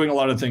I'm doing a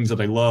lot of things that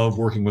I love,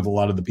 working with a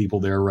lot of the people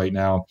there right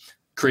now,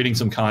 creating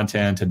some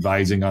content,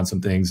 advising on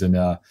some things.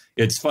 And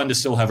it's fun to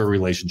still have a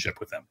relationship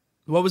with them.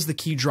 What was the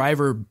key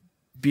driver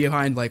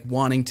behind like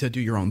wanting to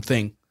do your own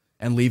thing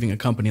and leaving a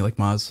company like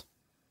Moz?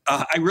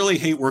 I really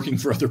hate working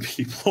for other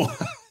people.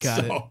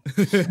 Got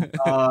it.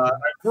 I've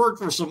worked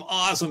for some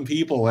awesome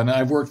people, and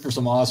I've worked for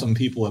some awesome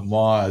people at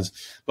Moz,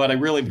 but I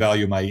really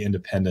value my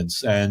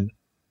independence and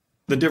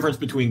the difference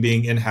between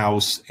being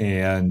in-house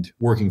and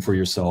working for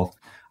yourself.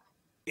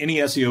 Any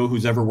SEO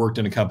who's ever worked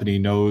in a company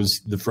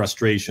knows the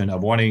frustration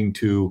of wanting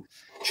to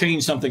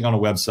change something on a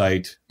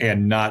website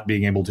and not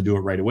being able to do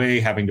it right away,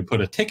 having to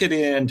put a ticket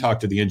in,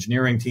 talk to the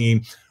engineering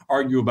team,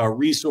 argue about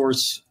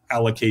resource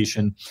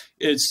allocation.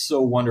 It's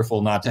so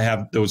wonderful not to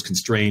have those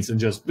constraints and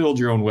just build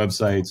your own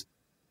websites.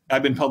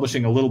 I've been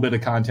publishing a little bit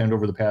of content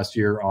over the past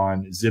year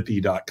on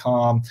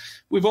zippy.com.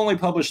 We've only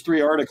published 3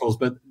 articles,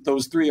 but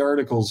those 3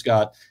 articles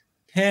got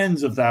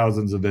tens of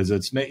thousands of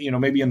visits,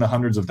 maybe in the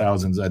hundreds of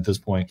thousands at this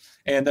point.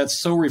 And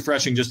that's so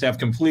refreshing just to have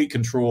complete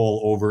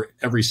control over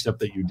every step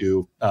that you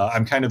do.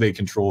 I'm kind of a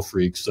control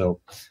freak.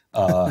 So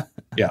yeah,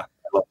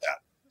 I love that.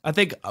 I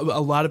think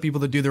a lot of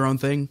people that do their own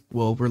thing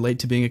will relate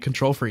to being a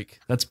control freak.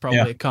 That's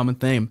probably a common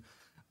theme.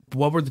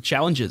 What were the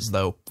challenges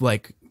though?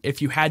 Like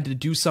if you had to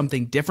do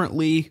something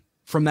differently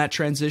from that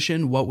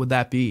transition, what would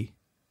that be?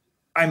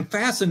 I'm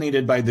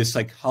fascinated by the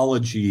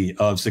psychology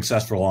of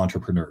successful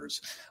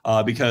entrepreneurs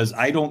because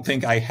I don't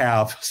think I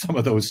have some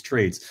of those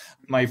traits.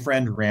 My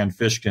friend Rand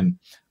Fishkin,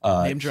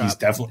 name drop. He's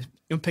definitely.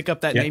 You'll pick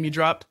up that name you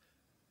dropped.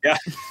 Yeah.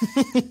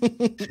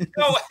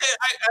 No,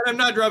 I'm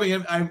not dropping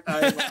him.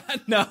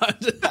 No,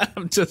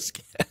 I'm just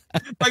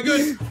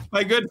kidding.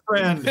 My good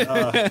friend.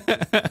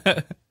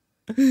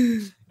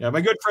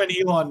 My good friend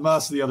Elon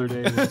Musk the other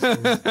day.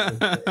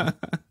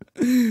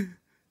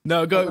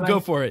 No,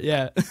 go for it.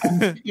 Yeah.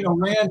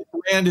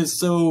 Rand is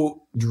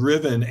so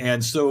driven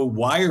and so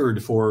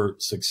wired for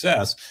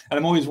success. And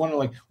I'm always wondering,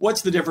 like,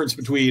 what's the difference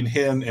between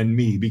him and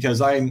me?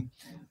 Because I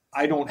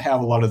don't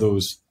have a lot of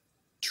those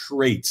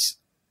traits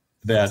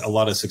that a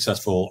lot of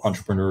successful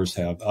entrepreneurs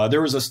have.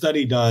 There was a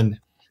study done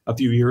a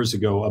few years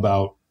ago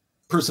about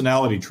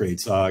personality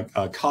traits,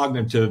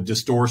 cognitive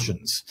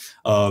distortions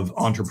of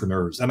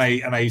entrepreneurs. And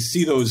I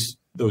see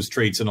those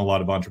traits in a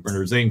lot of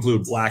entrepreneurs. They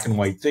include black and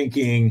white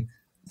thinking,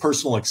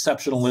 personal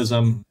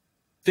exceptionalism,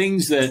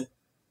 things that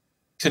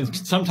can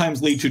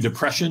sometimes lead to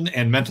depression,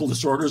 and mental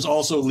disorders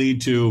also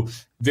lead to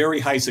very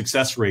high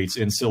success rates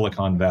in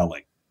Silicon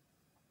Valley.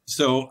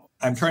 So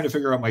I'm trying to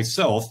figure out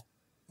myself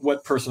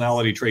what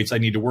personality traits I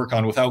need to work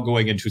on without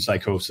going into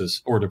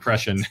psychosis or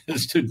depression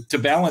to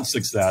balance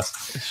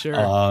success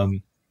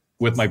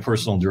with my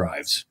personal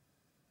drives.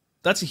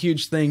 That's a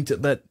huge thing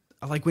that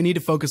we need to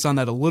focus on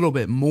that a little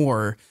bit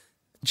more,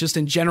 just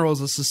in general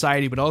as a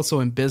society, but also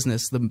in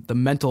business, the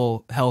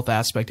mental health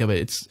aspect of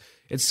it.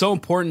 It's so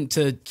important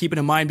to keep it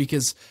in mind,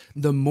 because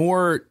the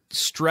more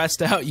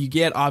stressed out you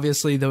get,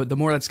 obviously, the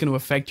more that's going to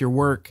affect your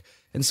work.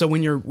 And so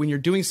when you're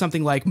doing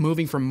something like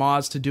moving from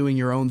Moz to doing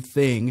your own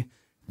thing,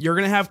 you're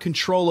going to have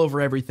control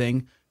over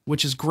everything,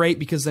 which is great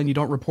because then you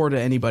don't report to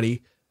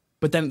anybody.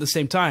 But then at the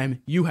same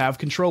time, you have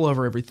control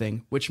over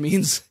everything, which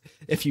means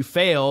if you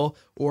fail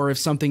or if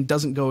something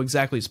doesn't go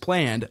exactly as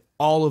planned,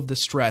 all of the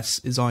stress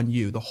is on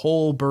you. The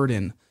whole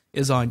burden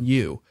is on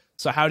you.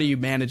 So how do you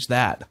manage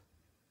that?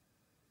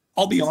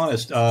 I'll be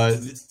honest,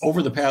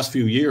 over the past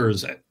few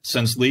years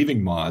since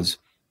leaving Moz,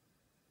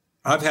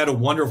 I've had a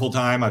wonderful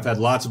time. I've had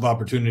lots of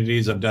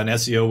opportunities. I've done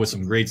SEO with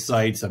some great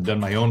sites. I've done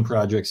my own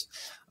projects.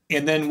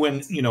 And then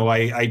when,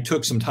 I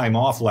took some time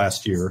off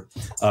last year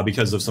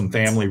because of some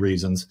family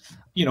reasons,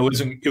 it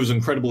was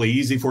incredibly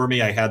easy for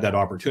me. I had that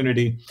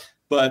opportunity.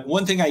 But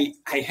one thing I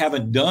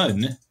haven't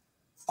done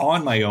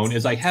on my own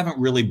is I haven't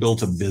really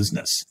built a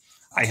business.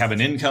 I have an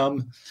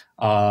income.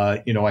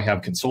 I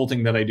have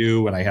consulting that I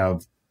do, and I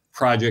have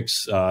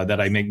projects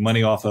that I make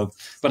money off of.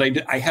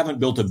 But I haven't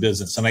built a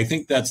business. And I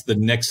think that's the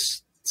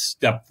next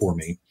step for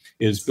me,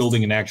 is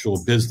building an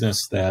actual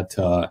business that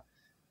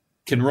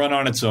can run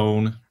on its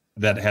own,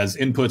 that has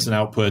inputs and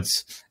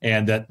outputs,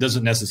 and that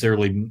doesn't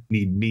necessarily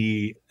need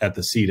me at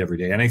the seat every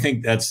day. And I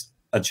think that's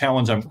a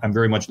challenge I'm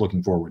very much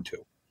looking forward to.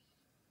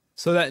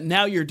 So that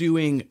now you're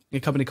doing a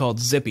company called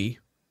Zippy.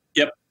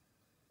 Yep.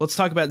 Let's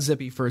talk about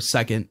Zippy for a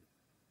second.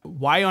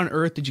 Why on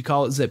earth did you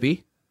call it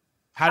Zippy?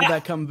 How did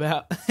that come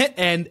about?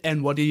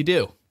 and what do you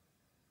do?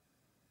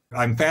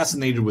 I'm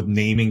fascinated with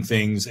naming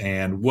things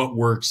and what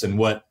works and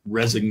what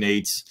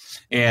resonates.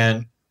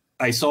 And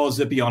I saw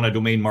Zippy on a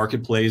domain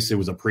marketplace. It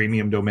was a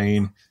premium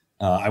domain.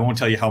 I won't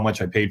tell you how much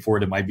I paid for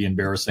it. It might be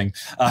embarrassing,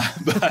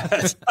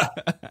 but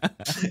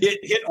it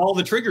hit all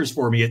the triggers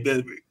for me.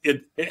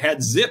 It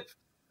had zip.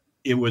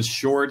 It was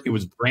short. It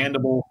was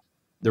brandable.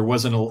 There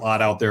wasn't a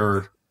lot out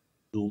there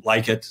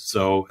like it.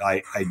 So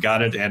I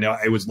got it, and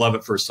I was love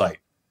at first sight.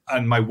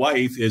 And my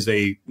wife is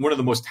one of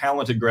the most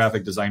talented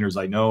graphic designers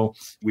I know.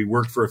 We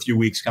worked for a few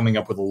weeks coming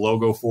up with a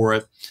logo for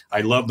it.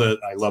 I love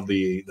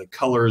the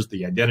colors,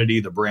 the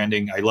identity, the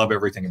branding. I love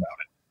everything about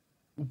it.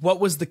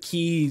 What was the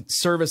key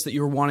service that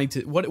you were wanting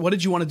to, what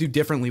did you want to do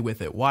differently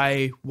with it?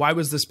 Why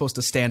was this supposed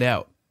to stand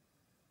out?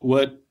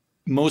 What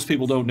most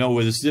people don't know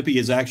is Zippy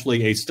is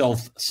actually a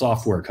stealth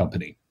software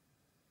company.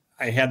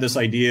 I had this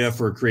idea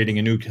for creating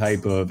a new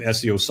type of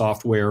SEO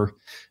software,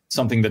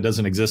 something that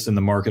doesn't exist in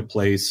the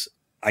marketplace.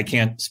 I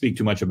can't speak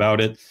too much about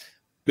it.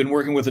 Been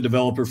working with a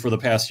developer for the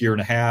past year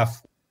and a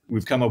half.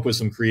 We've come up with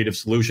some creative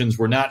solutions.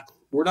 We're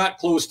not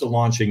close to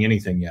launching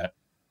anything yet,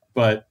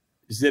 but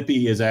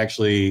Zippy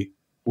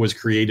was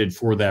created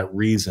for that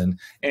reason.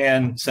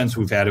 And since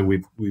we've had it,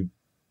 we've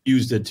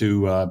used it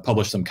to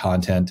publish some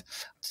content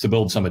to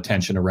build some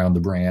attention around the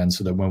brand,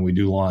 so that when we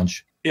do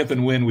launch, if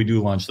and when we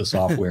do launch the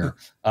software,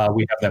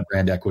 we have that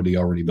brand equity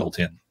already built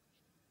in.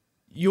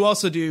 You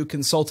also do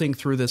consulting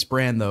through this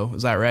brand, though.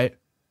 Is that right?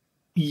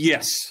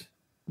 Yes.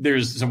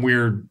 There's some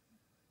weird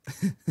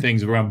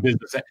things around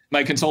business.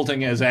 My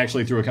consulting is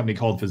actually through a company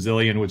called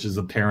Fazillion, which is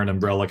a parent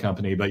umbrella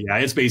company. But yeah,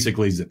 it's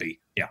basically Zippy.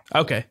 Yeah.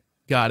 Okay.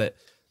 Got it.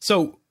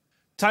 So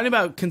talking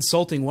about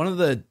consulting, one of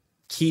the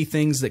key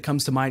things that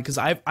comes to mind, because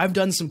I've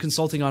done some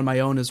consulting on my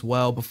own as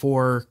well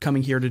before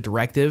coming here to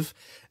Directive.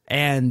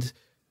 And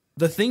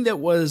the thing that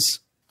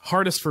was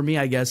hardest for me,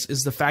 I guess,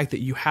 is the fact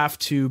that you have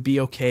to be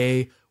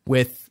okay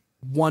with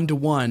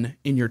one-to-one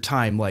in your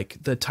time. Like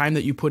the time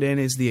that you put in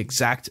is the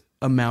exact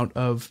amount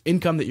of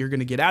income that you're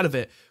going to get out of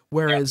it.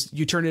 Whereas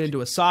you turn it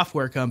into a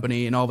software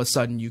company and all of a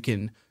sudden you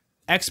can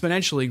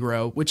exponentially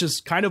grow, which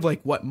is kind of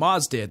like what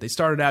Moz did. They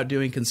started out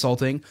doing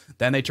consulting,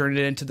 then they turned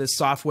it into this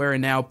software,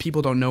 and now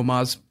people don't know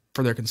Moz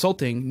for their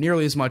consulting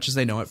nearly as much as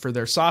they know it for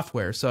their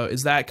software. So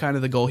is that kind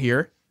of the goal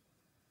here?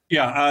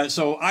 Yeah.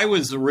 So I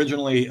was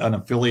originally an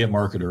affiliate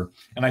marketer,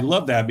 and I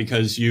love that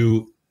because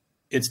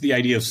it's the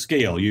idea of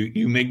scale.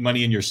 You make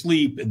money in your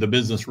sleep. The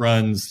business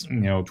runs,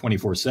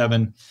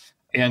 24/7.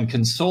 And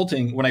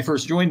consulting, when I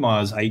first joined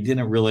Moz, I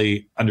didn't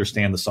really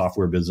understand the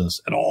software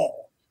business at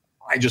all.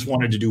 I just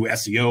wanted to do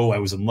SEO. I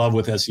was in love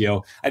with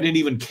SEO. I didn't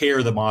even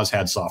care that Moz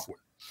had software.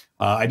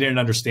 I didn't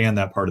understand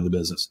that part of the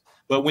business.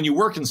 But when you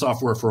work in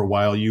software for a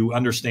while, you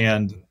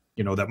understand,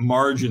 that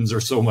margins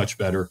are so much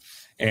better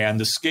and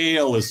the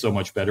scale is so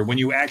much better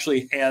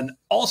and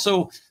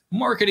also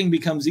marketing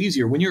becomes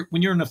easier. When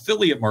you're an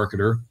affiliate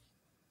marketer,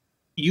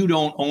 you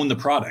don't own the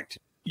product.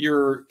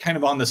 You're kind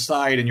of on the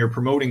side and you're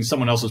promoting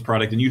someone else's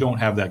product and you don't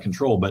have that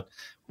control. But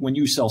when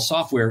you sell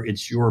software,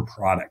 it's your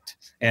product.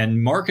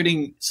 And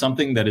marketing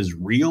something that is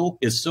real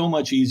is so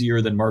much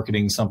easier than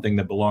marketing something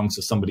that belongs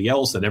to somebody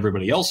else that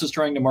everybody else is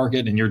trying to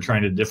market and you're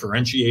trying to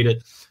differentiate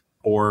it,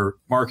 or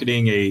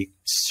marketing a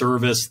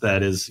service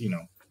that is,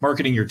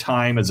 marketing your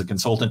time as a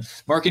consultant.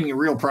 Marketing a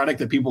real product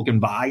that people can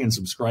buy and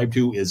subscribe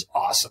to is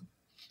awesome.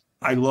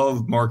 I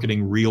love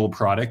marketing real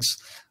products.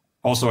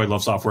 Also, I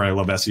love software. I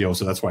love SEO.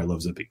 So that's why I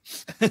love Zippy.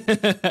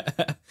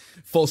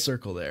 Full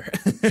circle there.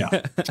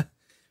 Yeah.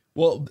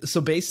 Well,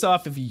 so based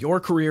off of your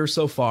career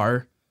so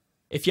far,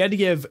 if you had to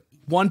give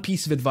one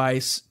piece of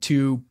advice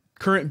to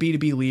current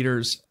B2B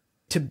leaders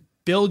to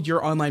build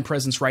your online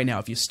presence right now,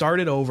 if you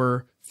started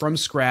over from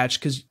scratch,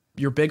 because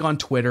you're big on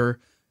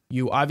Twitter,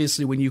 you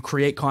obviously, when you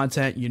create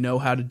content, you know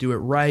how to do it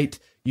right.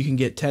 You can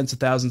get tens of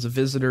thousands of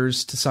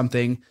visitors to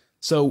something.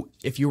 So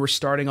if you were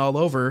starting all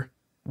over,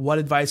 what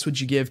advice would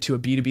you give to a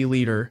B2B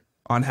leader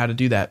on how to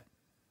do that?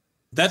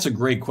 That's a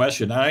great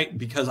question.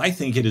 Because I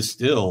think it is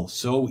still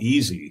so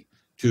easy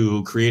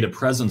to create a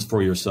presence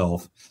for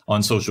yourself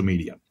on social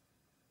media.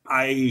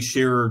 I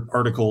share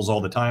articles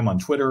all the time on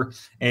Twitter,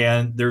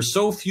 and there's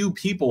so few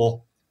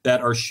people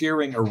that are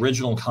sharing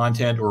original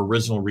content or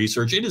original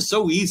research. It is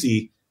so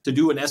easy to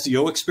do an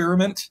SEO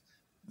experiment.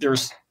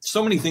 There's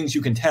so many things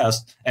you can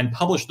test and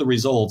publish the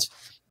results.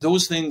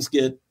 Those things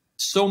get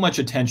so much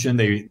attention.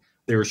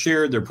 They're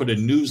shared, they're put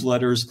in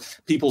newsletters.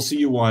 People see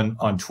you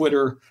on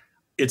Twitter.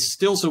 It's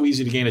still so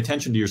easy to gain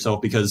attention to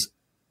yourself because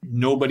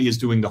nobody is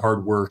doing the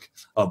hard work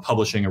of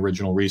publishing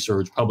original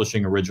research,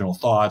 publishing original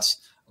thoughts,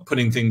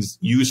 putting things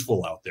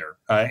useful out there.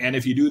 And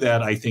if you do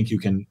that, I think you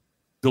can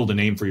build a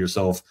name for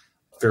yourself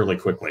fairly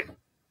quickly.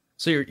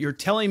 So you're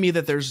telling me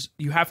that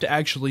you have to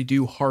actually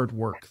do hard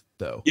work,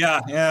 though.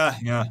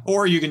 Yeah.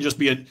 Or you can just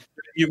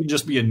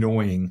be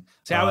annoying.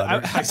 See,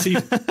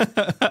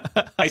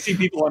 I see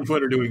people on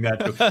Twitter doing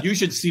that. You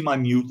should see my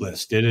mute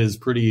list. It is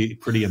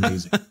pretty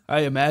amazing.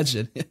 I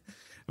imagine.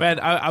 Man,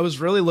 I was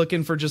really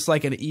looking for just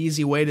like an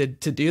easy way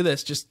to do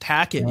this. Just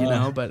tack it,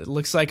 but it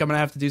looks like I'm going to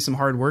have to do some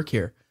hard work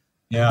here.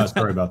 Yeah,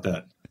 sorry about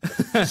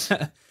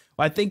that.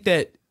 Well, I think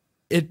that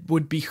it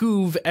would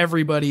behoove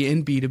everybody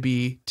in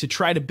B2B to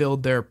try to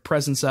build their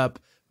presence up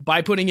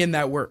by putting in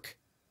that work.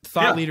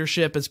 Thought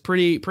leadership is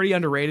pretty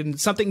underrated, and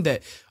something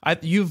that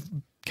you've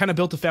kind of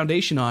built a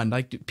foundation on.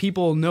 Like,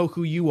 people know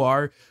who you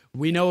are.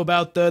 We know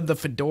about the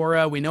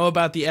fedora. We know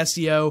about the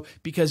SEO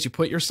because you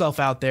put yourself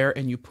out there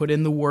and you put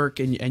in the work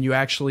and you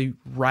actually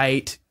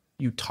write,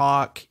 you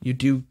talk, you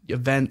do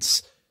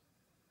events.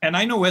 And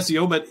I know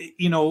SEO, but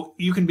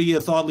you can be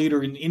a thought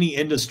leader in any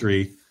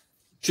industry.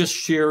 Just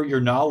share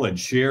your knowledge,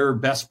 share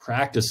best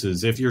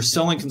practices. If you're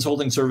selling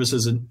consulting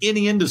services in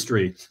any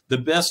industry, the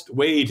best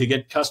way to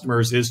get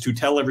customers is to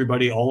tell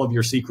everybody all of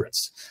your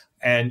secrets.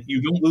 And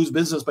you don't lose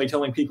business by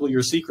telling people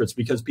your secrets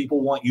because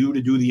people want you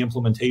to do the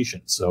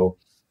implementation. So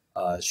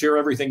share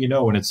everything you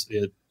know, and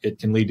it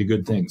can lead to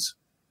good things.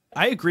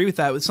 I agree with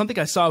that. Something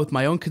I saw with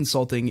my own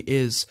consulting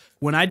is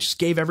when I just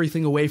gave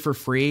everything away for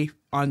free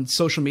on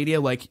social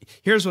media, like,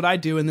 here's what I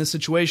do in this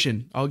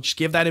situation. I'll just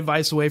give that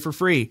advice away for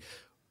free.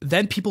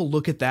 Then people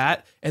look at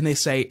that and they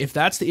say, if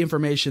that's the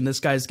information this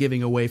guy's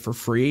giving away for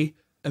free,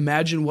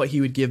 imagine what he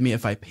would give me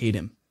if I paid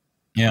him.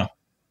 Yeah.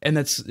 And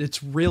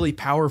it's really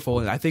powerful.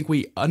 And I think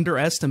we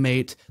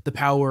underestimate the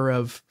power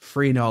of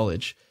free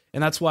knowledge.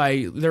 And that's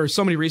why there are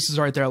so many resources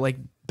right there, like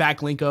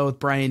Backlinko with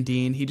Brian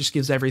Dean. He just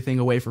gives everything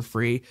away for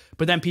free.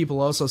 But then people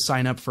also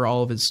sign up for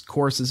all of his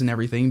courses and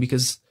everything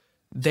because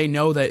they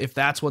know that if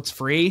that's what's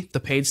free,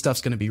 the paid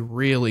stuff's going to be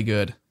really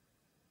good.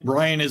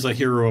 Brian is a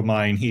hero of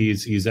mine.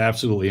 He's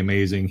absolutely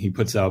amazing. He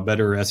puts out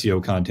better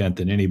SEO content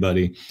than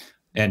anybody.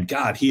 And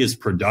God, he is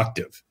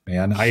productive,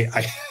 man.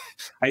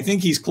 I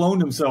think he's cloned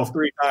himself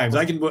 3 times.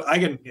 I can't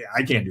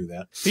do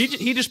that.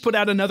 He just put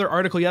out another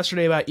article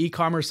yesterday about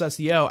e-commerce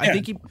SEO. Yeah. I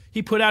think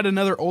he put out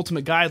another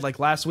ultimate guide like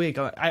last week.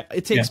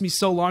 It takes me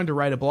so long to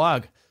write a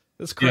blog.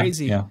 That's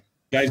crazy. Yeah.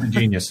 Guy's a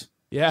genius.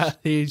 Yeah,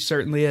 he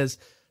certainly is.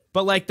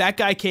 But like, that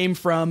guy came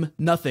from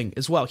nothing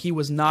as well. He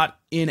was not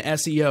in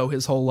SEO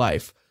his whole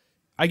life.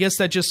 I guess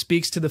that just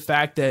speaks to the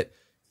fact that,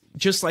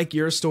 just like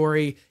your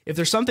story, if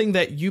there's something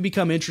that you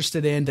become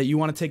interested in that you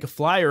want to take a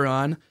flyer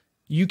on,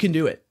 you can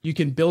do it. You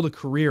can build a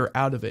career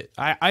out of it.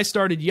 I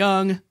started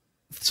young,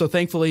 so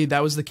thankfully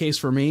that was the case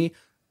for me.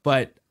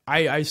 But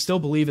I still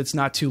believe it's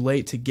not too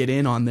late to get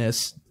in on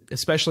this,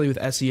 especially with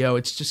SEO.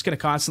 It's just going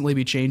to constantly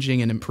be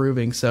changing and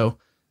improving. So,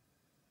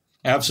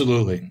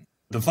 absolutely.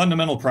 The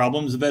fundamental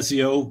problems of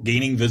SEO,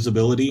 gaining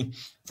visibility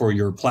for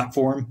your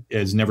platform,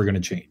 is never going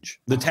to change.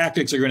 The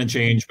tactics are going to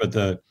change, but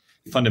the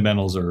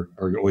fundamentals are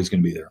always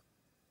going to be there.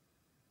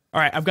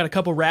 All right, I've got a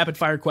couple rapid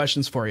fire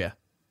questions for you.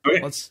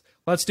 Okay.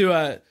 Let's do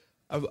a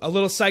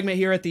little segment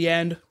here at the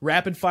end.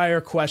 Rapid fire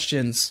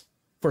questions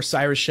for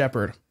Cyrus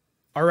Shepard.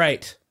 All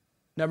right.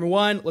 Number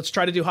 1, let's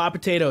try to do hot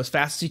potato as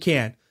fast as you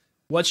can.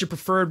 What's your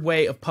preferred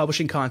way of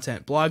publishing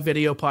content? Blog,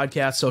 video,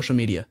 podcast, social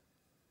media?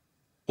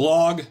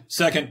 Blog,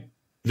 second.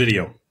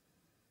 Video.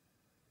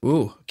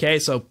 Ooh, okay.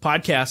 So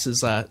podcast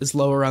is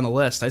lower on the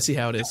list. I see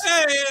how it is.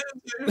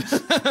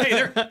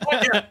 Hey,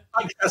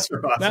 podcasts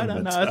are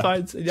awesome. No, that's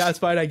fine. Yeah, it's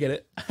fine. I get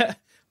it.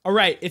 All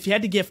right. If you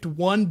had to gift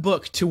one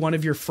book to one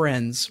of your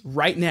friends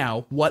right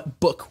now, what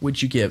book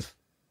would you give?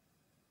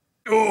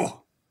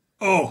 Oh.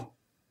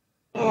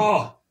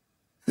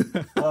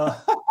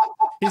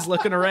 He's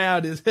looking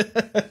around.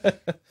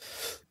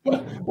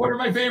 What are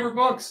my favorite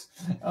books?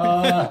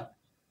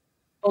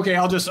 Okay,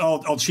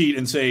 I'll cheat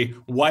and say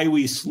Why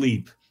We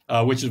Sleep,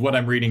 which is what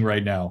I'm reading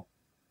right now.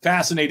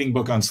 Fascinating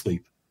book on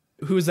sleep.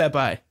 Who's that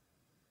by?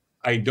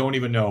 I don't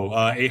even know.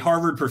 A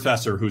Harvard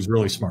professor who's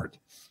really smart.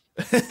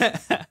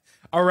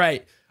 All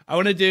right. I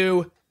want to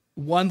do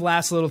one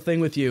last little thing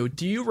with you.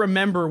 Do you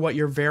remember what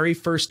your very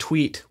first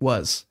tweet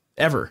was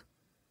ever?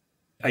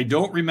 I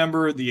don't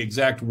remember the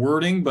exact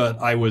wording,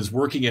 but I was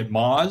working at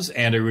Moz,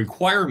 and a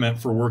requirement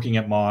for working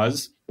at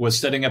Moz was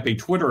setting up a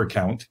Twitter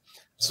account.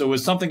 So it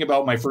was something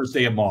about my first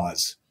day at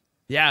Moz.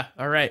 Yeah.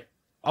 All right.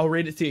 I'll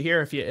read it to you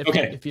here if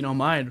you don't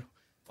mind.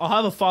 I'll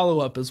have a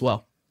follow-up as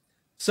well.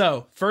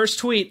 So, first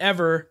tweet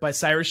ever by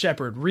Cyrus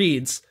Shepard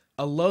reads,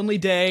 "A lonely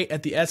day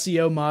at the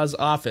SEO Moz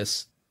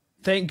office.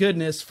 Thank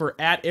goodness for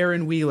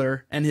 @Aaron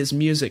Wheeler and his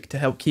music to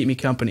help keep me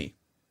company."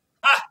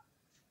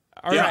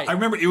 All right. I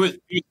remember it was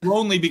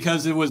lonely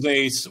because it was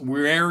a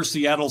rare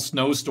Seattle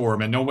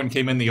snowstorm and no one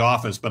came in the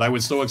office, but I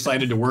was so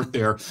excited to work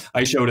there,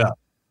 I showed up.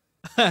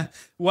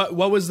 What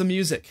was the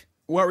music?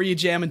 What were you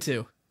jamming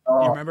to?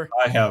 Do you remember?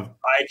 I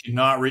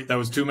cannot read. That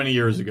was too many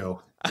years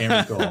ago.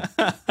 Can't recall.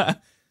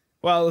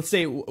 Well, let's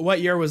see. What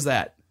year was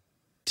that?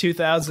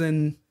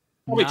 2009?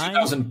 Probably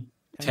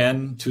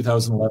 2010,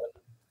 2011.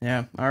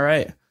 Yeah. All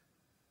right.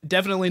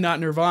 Definitely not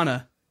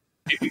Nirvana.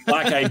 Maybe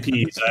Black Eyed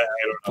Peas. I don't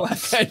know.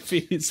 Black Eyed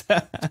Peas.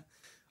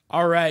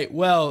 All right.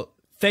 Well,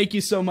 thank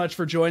you so much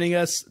for joining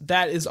us.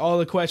 That is all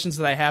the questions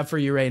that I have for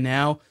you right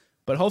now.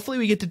 But hopefully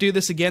we get to do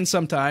this again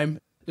sometime.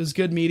 It was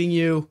good meeting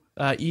you,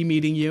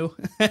 meeting you.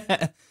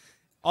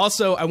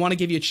 Also, I want to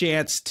give you a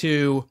chance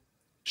to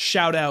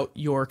shout out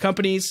your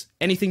companies,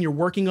 anything you're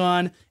working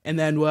on, and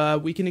then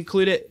we can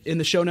include it in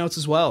the show notes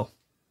as well.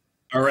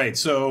 All right.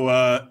 So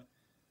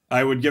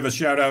I would give a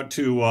shout out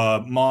to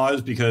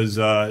Moz because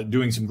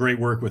doing some great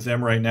work with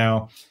them right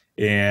now.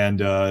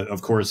 And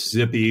of course,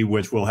 Zippy,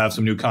 which will have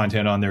some new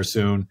content on there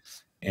soon.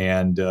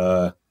 And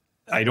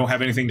I don't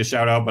have anything to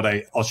shout out, but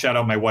I'll shout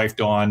out my wife,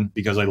 Dawn,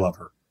 because I love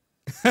her.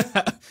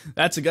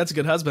 That's a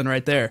good husband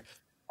right there.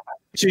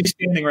 She's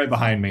standing right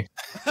behind me.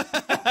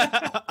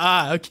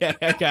 Okay.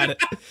 I got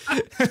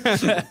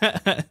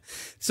it.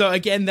 So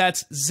again,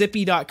 that's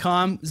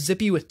zippy.com.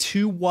 Zippy with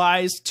 2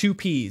 Y's, 2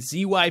 P's,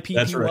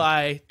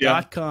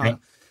 ZYPPY.com. Yep.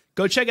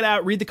 Go check it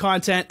out, read the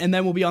content, and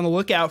then we'll be on the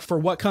lookout for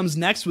what comes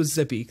next with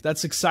Zippy.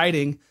 That's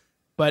exciting,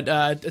 but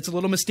it's a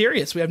little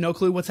mysterious. We have no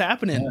clue what's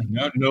happening.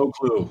 Yeah, no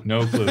clue.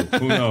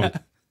 Who knows?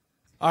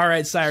 All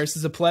right, Cyrus,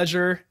 it's a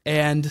pleasure,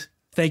 and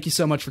thank you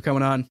so much for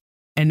coming on.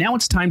 And now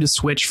it's time to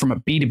switch from a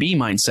B2B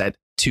mindset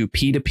to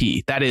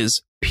P2P. That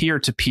is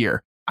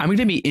peer-to-peer. I'm going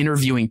to be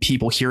interviewing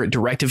people here at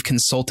Directive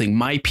Consulting,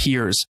 my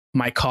peers,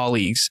 my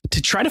colleagues,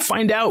 to try to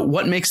find out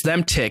what makes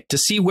them tick, to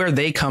see where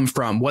they come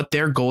from, what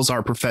their goals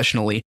are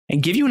professionally,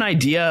 and give you an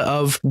idea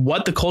of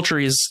what the culture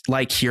is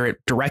like here at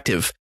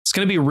Directive. It's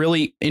going to be a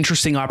really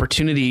interesting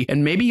opportunity,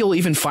 and maybe you'll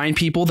even find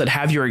people that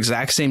have your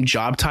exact same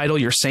job title,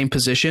 your same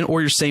position, or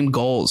your same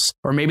goals,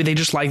 or maybe they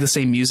just like the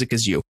same music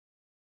as you.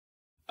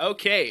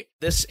 Okay,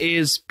 this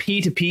is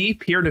P2P,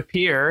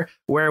 peer-to-peer,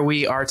 where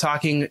we are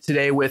talking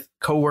today with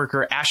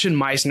coworker Ashton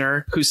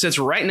Meisner, who sits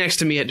right next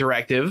to me at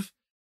Directive.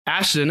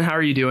 Ashton, how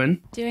are you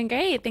doing? Doing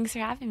great. Thanks for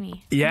having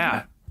me.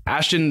 Yeah,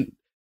 Ashton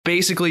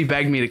basically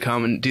begged me to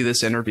come and do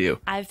this interview.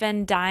 I've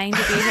been dying to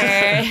be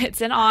here. It's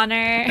an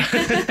honor.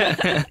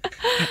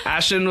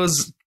 Ashton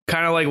was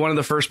kind of like one of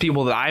the first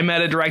people that I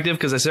met at Directive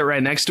because I sit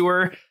right next to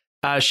her.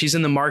 She's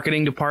in the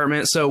marketing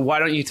department. So why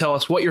don't you tell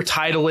us what your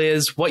title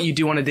is, what you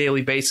do on a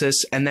daily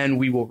basis, and then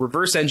we will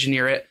reverse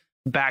engineer it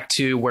back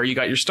to where you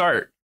got your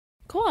start.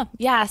 Cool.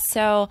 Yeah.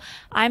 So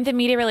I'm the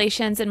media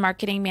relations and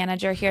marketing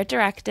manager here at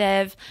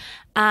Directive.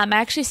 I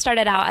actually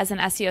started out as an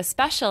SEO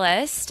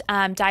specialist,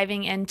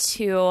 diving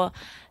into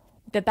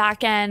the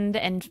back end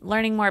and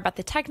learning more about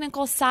the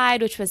technical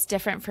side, which was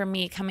different for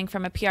me coming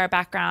from a PR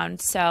background.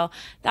 So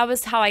that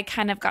was how I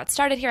kind of got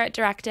started here at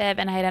Directive.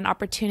 And I had an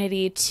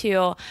opportunity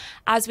to,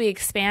 as we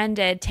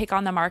expanded, take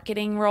on the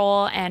marketing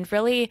role and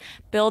really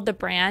build the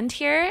brand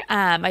here.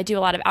 I do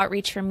a lot of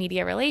outreach for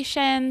media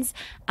relations,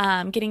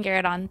 getting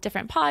Garrett on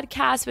different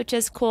podcasts, which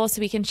is cool. So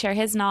we can share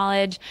his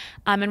knowledge,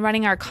 and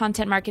running our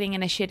content marketing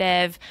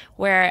initiative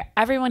where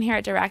everyone here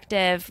at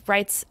Directive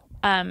writes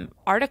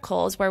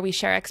articles where we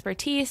share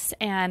expertise,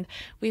 and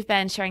we've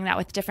been sharing that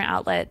with different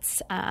outlets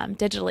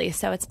digitally.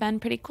 So it's been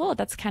pretty cool.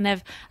 That's kind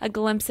of a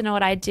glimpse into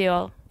what I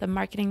do, the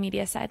marketing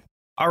media side.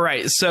 All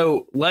right.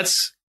 So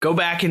let's go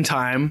back in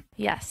time.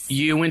 Yes.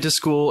 You went to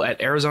school at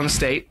Arizona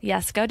State.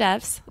 Yes. Go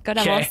Devs. Go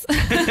Devils.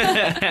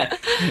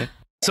 Okay.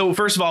 So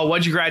first of all,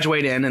 what'd you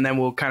graduate in? And then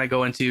we'll kind of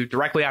go into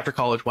directly after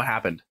college, what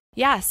happened?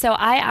 Yeah, so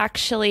I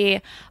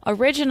actually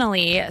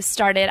originally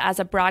started as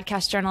a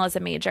broadcast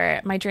journalism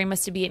major. My dream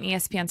was to be an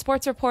ESPN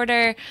sports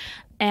reporter.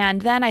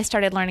 And then I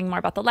started learning more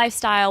about the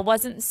lifestyle.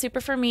 Wasn't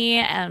super for me.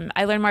 And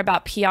I learned more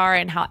about PR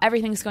and how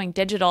everything's going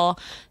digital.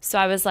 So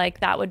I was like,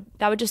 that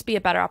would just be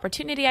a better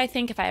opportunity, I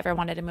think, if I ever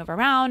wanted to move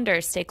around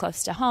or stay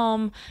close to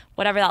home,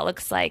 whatever that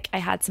looks like. I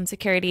had some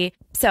security.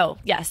 So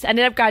yes,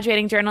 ended up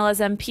graduating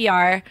journalism,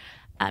 PR,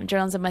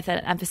 journalism with an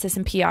emphasis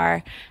in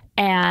PR.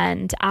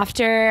 And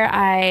after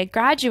I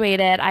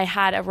graduated, I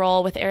had a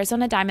role with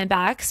Arizona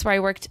Diamondbacks where I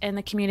worked in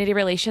the community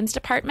relations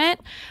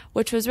department,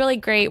 which was really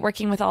great,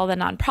 working with all the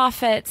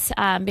nonprofits,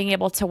 being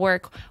able to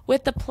work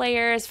with the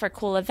players for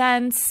cool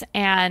events.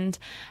 And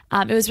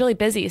it was really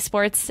busy.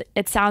 Sports,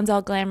 it sounds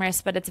all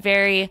glamorous, but it's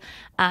very,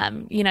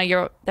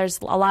 there's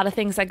a lot of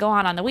things that go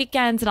on the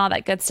weekends and all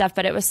that good stuff,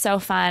 but it was so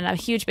fun. I'm a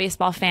huge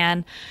baseball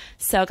fan.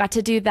 So got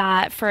to do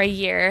that for a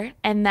year.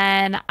 And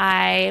then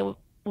I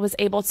was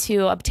able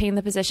to obtain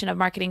the position of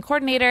marketing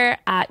coordinator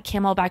at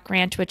Camelback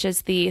Ranch, which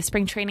is the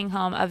spring training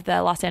home of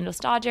the Los Angeles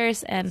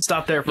Dodgers. And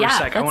stop there for a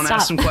sec. I want to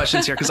ask some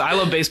questions here because I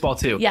love baseball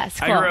too. Yes,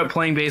 cool. I grew up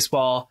playing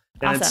baseball,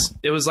 and awesome.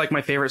 it was like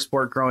my favorite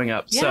sport growing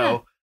up.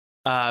 Yeah.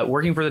 So,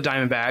 working for the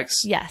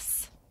Diamondbacks.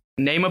 Yes.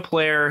 Name a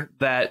player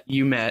that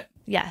you met.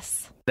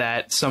 Yes.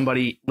 That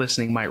somebody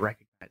listening might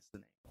recognize the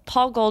name.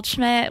 Paul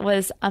Goldschmidt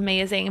was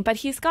amazing, but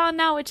he's gone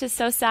now, which is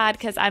so sad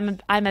because I'm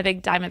a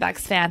big Diamondbacks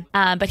fan.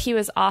 But he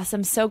was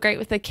awesome, so great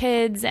with the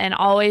kids, and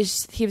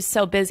he was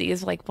so busy. He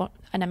was like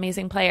an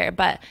amazing player,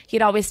 but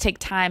he'd always take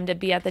time to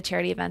be at the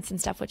charity events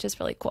and stuff, which is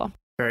really cool.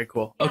 Very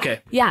cool. Okay.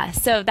 Yeah.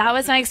 So that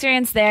was my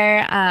experience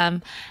there.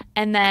 And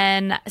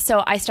then,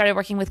 so I started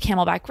working with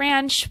Camelback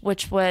Ranch,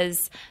 which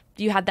was,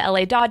 you had the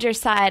LA Dodgers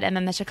side and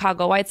then the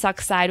Chicago White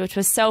Sox side, which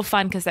was so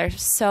fun because they're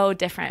so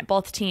different,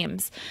 both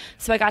teams.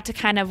 So I got to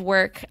kind of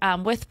work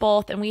with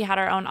both, and we had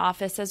our own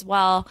office as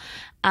well.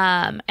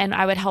 And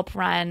I would help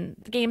run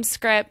the game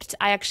script.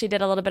 I actually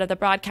did a little bit of the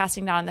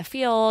broadcasting down on the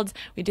field.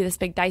 We do this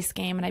big dice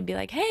game, and I'd be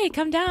like, hey,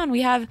 come down.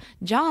 We have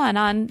John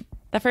on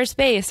the first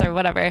base or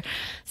whatever.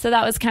 So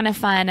that was kind of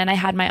fun. And I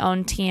had my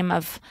own team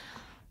of,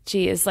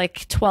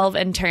 like 12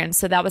 interns.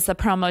 So that was the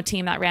promo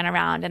team that ran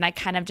around, and I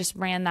kind of just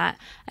ran that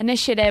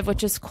initiative,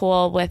 which is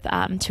cool, with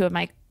two of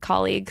my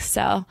colleagues.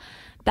 So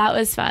that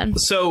was fun.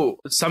 So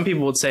some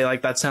people would say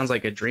like, that sounds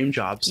like a dream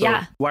job. So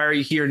yeah. Why are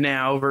you here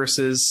now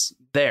versus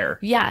there?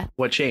 Yeah.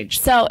 What changed?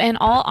 So in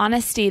all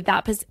honesty,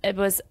 it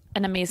was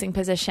an amazing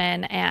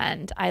position,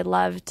 and I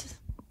loved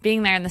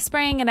being there in the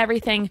spring and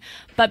everything,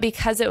 but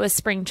because it was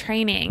spring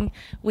training,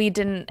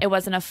 it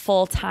wasn't a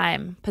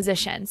full-time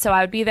position. So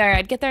I would be there,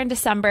 I'd get there in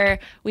December,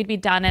 we'd be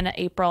done in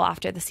April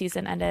after the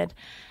season ended.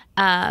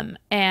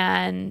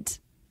 And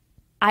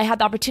I had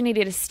the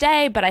opportunity to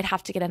stay, but I'd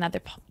have to get another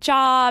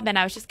job. And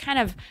I was just kind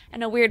of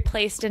in a weird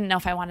place, didn't know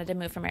if I wanted to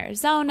move from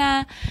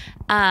Arizona.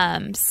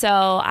 So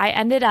I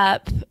ended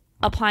up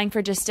applying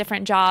for just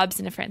different jobs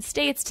in different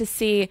states to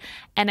see,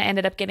 and I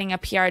ended up getting a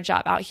PR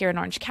job out here in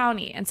Orange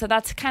County. And so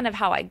that's kind of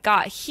how I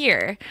got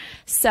here.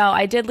 So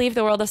I did leave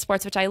the world of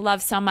sports, which I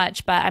love so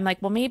much, but I'm like,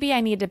 well, maybe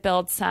I need to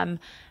build some,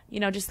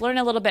 just learn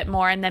a little bit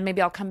more, and then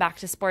maybe I'll come back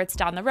to sports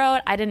down the road.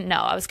 I didn't know.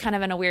 I was kind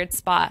of in a weird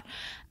spot.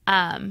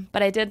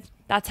 But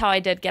that's how I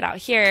did get out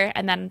here.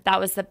 And then that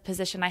was the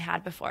position I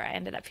had before I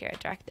ended up here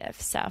at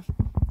Directive. So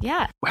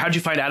yeah. How'd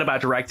you find out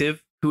about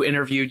Directive? Who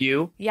interviewed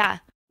you? Yeah.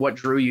 What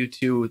drew you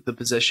to the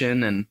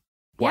position, and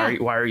why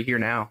are you here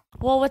now?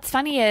 Well, what's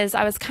funny is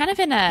I was kind of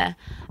in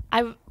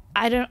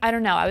I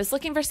don't know. I was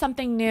looking for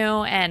something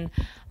new, and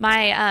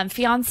my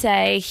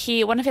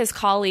fiance, one of his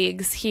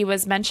colleagues, he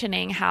was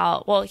mentioning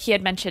he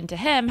had mentioned to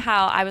him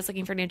how I was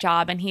looking for a new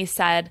job, and he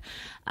said,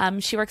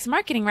 she works in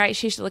marketing, right?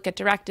 She should look at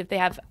Directive. They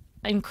have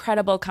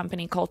incredible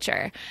company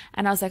culture.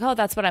 And I was like, oh,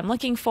 that's what I'm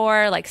looking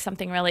for, like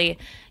something really,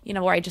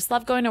 where I just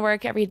love going to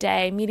work every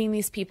day, meeting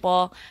these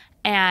people.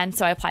 And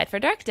so I applied for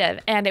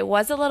Directive, and it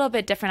was a little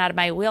bit different out of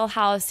my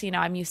wheelhouse.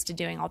 I'm used to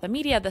doing all the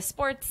media, the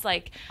sports,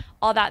 like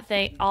all that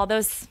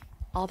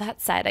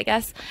side, I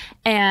guess.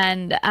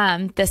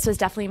 And this was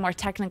definitely a more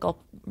technical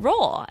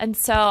role. And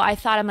so I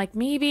thought, I'm like,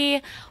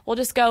 maybe we'll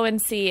just go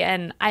and see.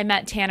 And I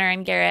met Tanner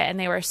and Garrett, and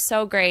they were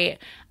so great,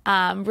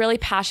 really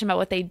passionate about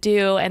what they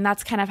do. And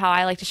that's kind of how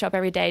I like to show up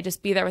every day,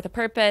 just be there with a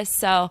purpose.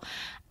 So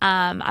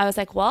I was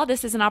like, well,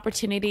 this is an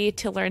opportunity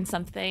to learn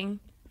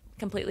something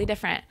completely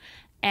different.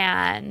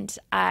 And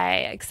I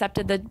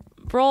accepted the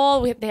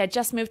role. They had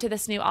just moved to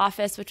this new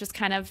office, which was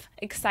kind of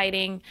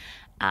exciting.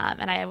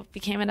 And I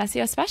became an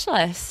SEO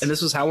specialist. And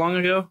this was how long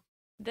ago?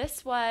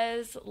 This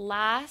was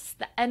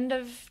the end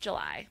of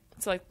July.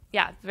 So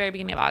the very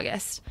beginning of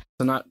August.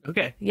 So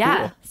Yeah.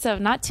 Cool. So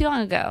not too long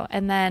ago.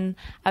 And then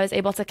I was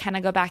able to kind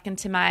of go back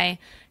into my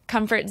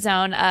comfort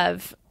zone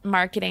of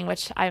marketing,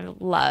 which I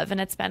love. And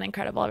it's been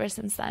incredible ever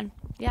since then.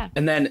 Yeah.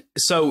 And then,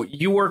 so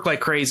you work like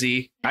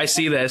crazy. I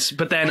see this.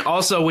 But then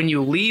also when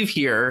you leave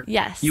here,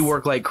 yes, you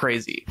work like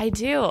crazy. I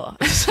do.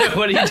 So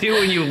what do you do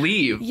when you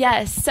leave?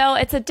 Yes. So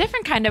it's a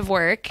different kind of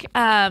work.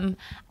 I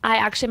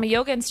actually am a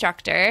yoga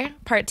instructor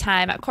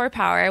part-time at Core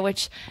Power,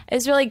 which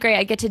is really great.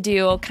 I get to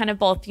do kind of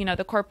both,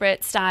 the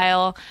corporate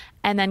style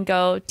and then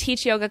go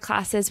teach yoga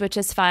classes, which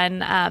is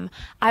fun.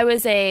 I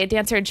was a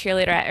dancer and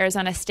cheerleader at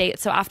Arizona State.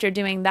 So after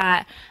doing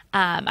that,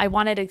 I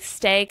wanted to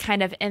stay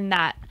kind of in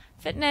that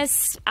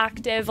fitness,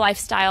 active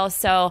lifestyle.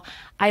 So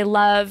I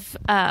love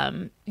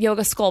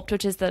yoga sculpt,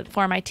 which is the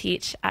form I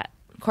teach at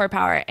Core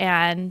Power.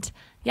 And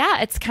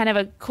yeah, it's kind of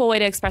a cool way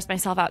to express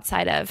myself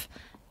outside of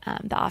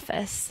the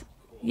office.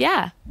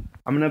 Yeah.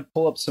 I'm going to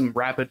pull up some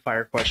rapid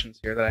fire questions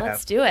here that I have.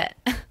 Let's do it.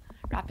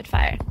 Rapid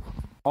fire.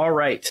 All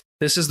right.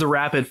 This is the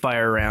rapid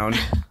fire round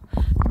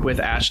with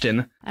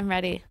Ashton. I'm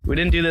ready. We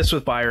didn't do this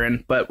with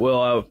Byron, but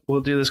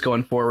we'll do this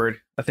going forward.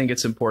 I think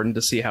it's important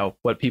to see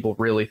what people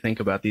really think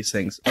about these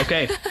things.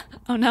 Okay.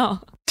 Oh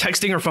no.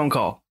 Texting or phone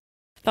call?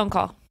 Phone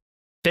call.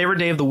 Favorite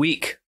day of the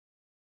week?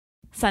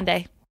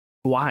 Sunday.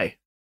 Why?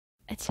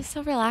 It's just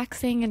so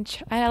relaxing,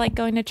 and I like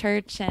going to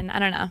church, and I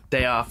don't know.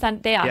 Day off.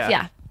 Day off.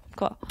 Yeah.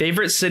 Cool.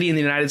 Favorite city in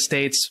the United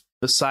States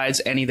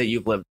besides any that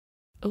you've lived?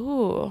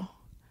 Ooh.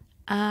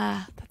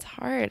 That's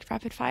hard.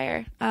 Rapid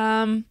fire.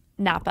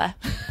 Napa.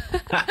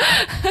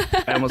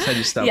 I almost had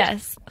you stumped.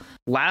 Yes.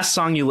 Last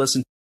song you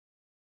listened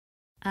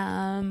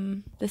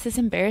to? This is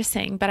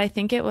embarrassing, but I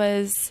think it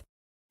was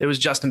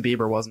Justin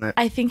Bieber, wasn't it?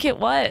 I think it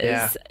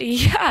was.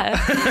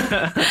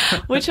 Yeah.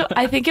 Which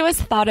I think it was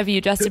Thought of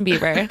You, Justin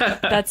Bieber.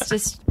 That's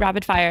just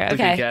rapid fire.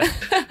 Okay.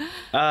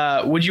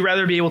 Would you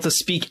rather be able to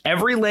speak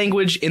every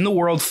language in the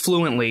world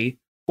fluently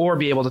or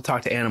be able to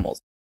talk to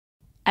animals?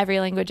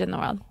 Every language in the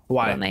world.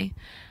 Why? Fluently.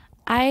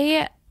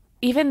 I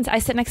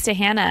sit next to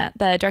Hannah,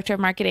 the director of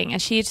marketing,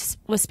 and she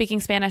was speaking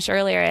Spanish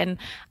earlier, and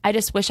I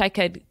just wish I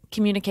could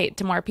communicate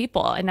to more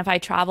people. And if I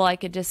travel, I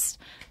could just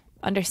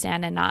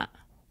understand and not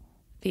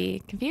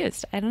be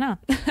confused. I don't know.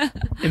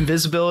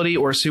 Invisibility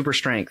or super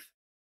strength?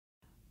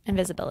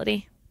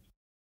 Invisibility.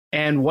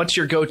 And what's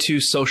your go-to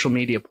social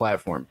media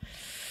platform?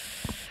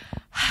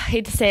 I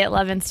hate to say it,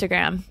 love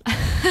Instagram.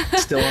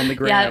 Still on the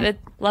gram. Yeah,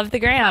 love the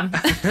gram.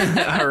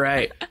 All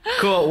right.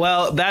 Cool.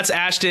 Well, that's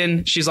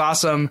Ashton. She's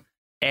awesome.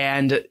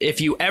 And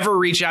if you ever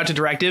reach out to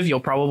Directive,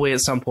 you'll probably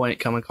at some point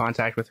come in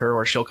contact with her,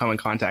 or she'll come in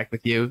contact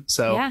with you.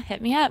 So yeah,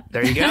 hit me up.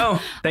 There you go.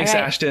 Thanks,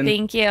 right. Ashton.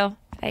 Thank you.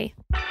 Bye.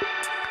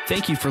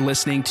 Thank you for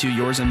listening to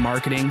Yours in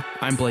Marketing.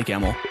 I'm Blake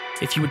Emmel.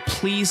 If you would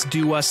please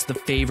do us the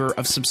favor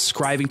of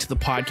subscribing to the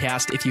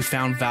podcast if you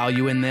found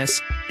value in this,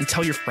 and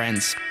tell your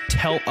friends,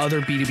 tell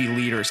other B2B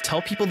leaders,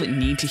 tell people that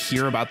need to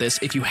hear about this.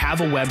 If you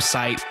have a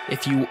website,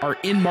 if you are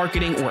in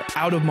marketing or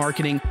out of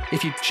marketing,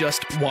 if you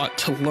just want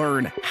to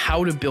learn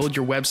how to build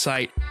your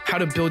website, how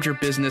to build your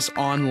business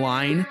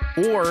online,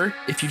 or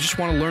if you just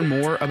want to learn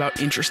more about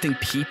interesting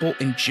people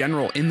in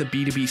general in the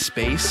B2B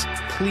space,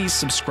 please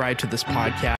subscribe to this podcast.